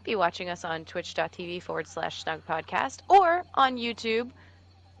 you might be watching us on twitch.tv/snug podcast or on YouTube,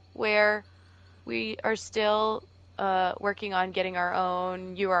 where we are still working on getting our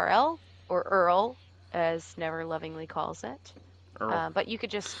own URL or URL. as Never lovingly calls it. Earl. But you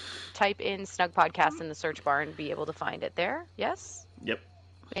could just type in Snug Podcast in the search bar and be able to find it there. Yes? Yep.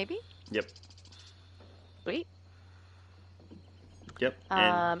 Maybe? Yep. Sweet. Yep.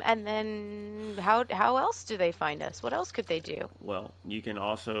 And And then how else do they find us? What else could they do? well, you can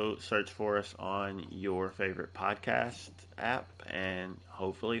also search for us on your favorite podcast app and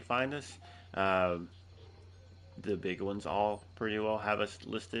hopefully find us. Um, the big ones all pretty well have us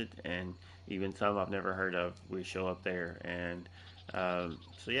listed, and even some I've never heard of, we show up there. And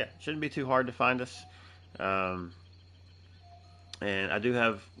so, yeah, shouldn't be too hard to find us. Um, and I do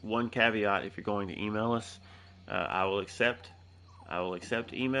have one caveat: if you're going to email us, I will accept. I will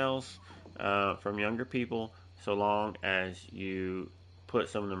accept emails from younger people so long as you put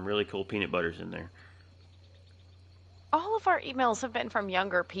some of them really cool peanut butters in there. All of our emails have been from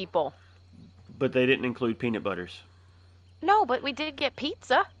younger people. But they didn't include peanut butters. No, but we did get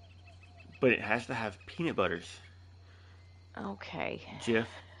pizza. But it has to have peanut butters. Okay. Jif.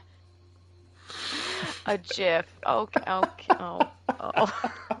 A GIF. Okay. Okay. Oh.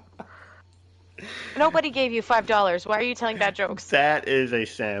 Oh. Nobody gave you $5. Why are you telling bad jokes? That is a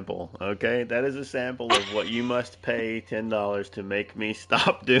sample, okay? That is a sample of what you must pay $10 to make me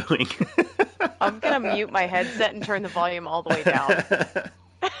stop doing. I'm gonna mute my headset and turn the volume all the way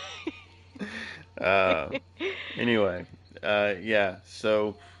down. uh, anyway, yeah.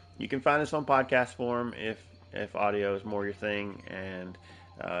 So you can find us on podcast form if audio is more your thing, and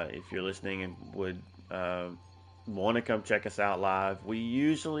if you're listening and would want to come check us out live, we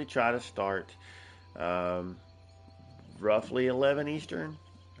usually try to start um, roughly 11 Eastern.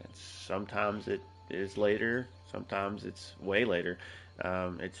 And sometimes it is later, sometimes it's way later.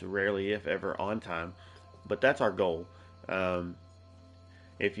 It's rarely, if ever, on time, but that's our goal. Um,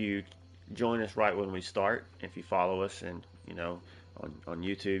 if you join us right when we start, if you follow us, and on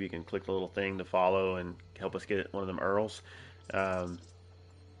YouTube, you can click the little thing to follow and help us get one of them Earls. Um,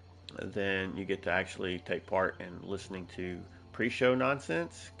 then you get to actually take part in listening to pre-show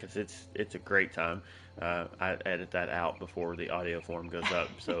nonsense because it's a great time. I edit that out before the audio form goes up.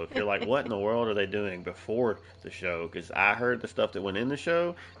 So if you're like, what in the world are they doing before the show? Because I heard the stuff that went in the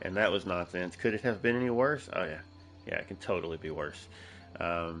show, and that was nonsense. Could it have been any worse? Oh yeah, yeah, it can totally be worse.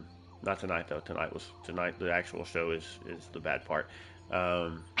 Um, Not tonight though. Tonight the actual show is the bad part.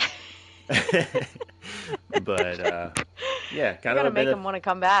 Um, but yeah, You're gonna make them want to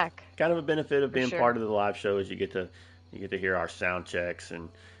come back kind of a benefit of for being sure. part of the live show is you get to hear our sound checks and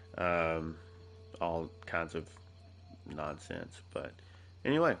um, all kinds of nonsense. But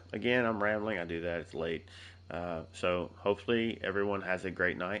anyway, again, I'm rambling. I do that. It's late. So hopefully everyone has a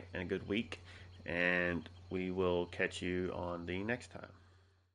great night and a good week, and we will catch you on the next time.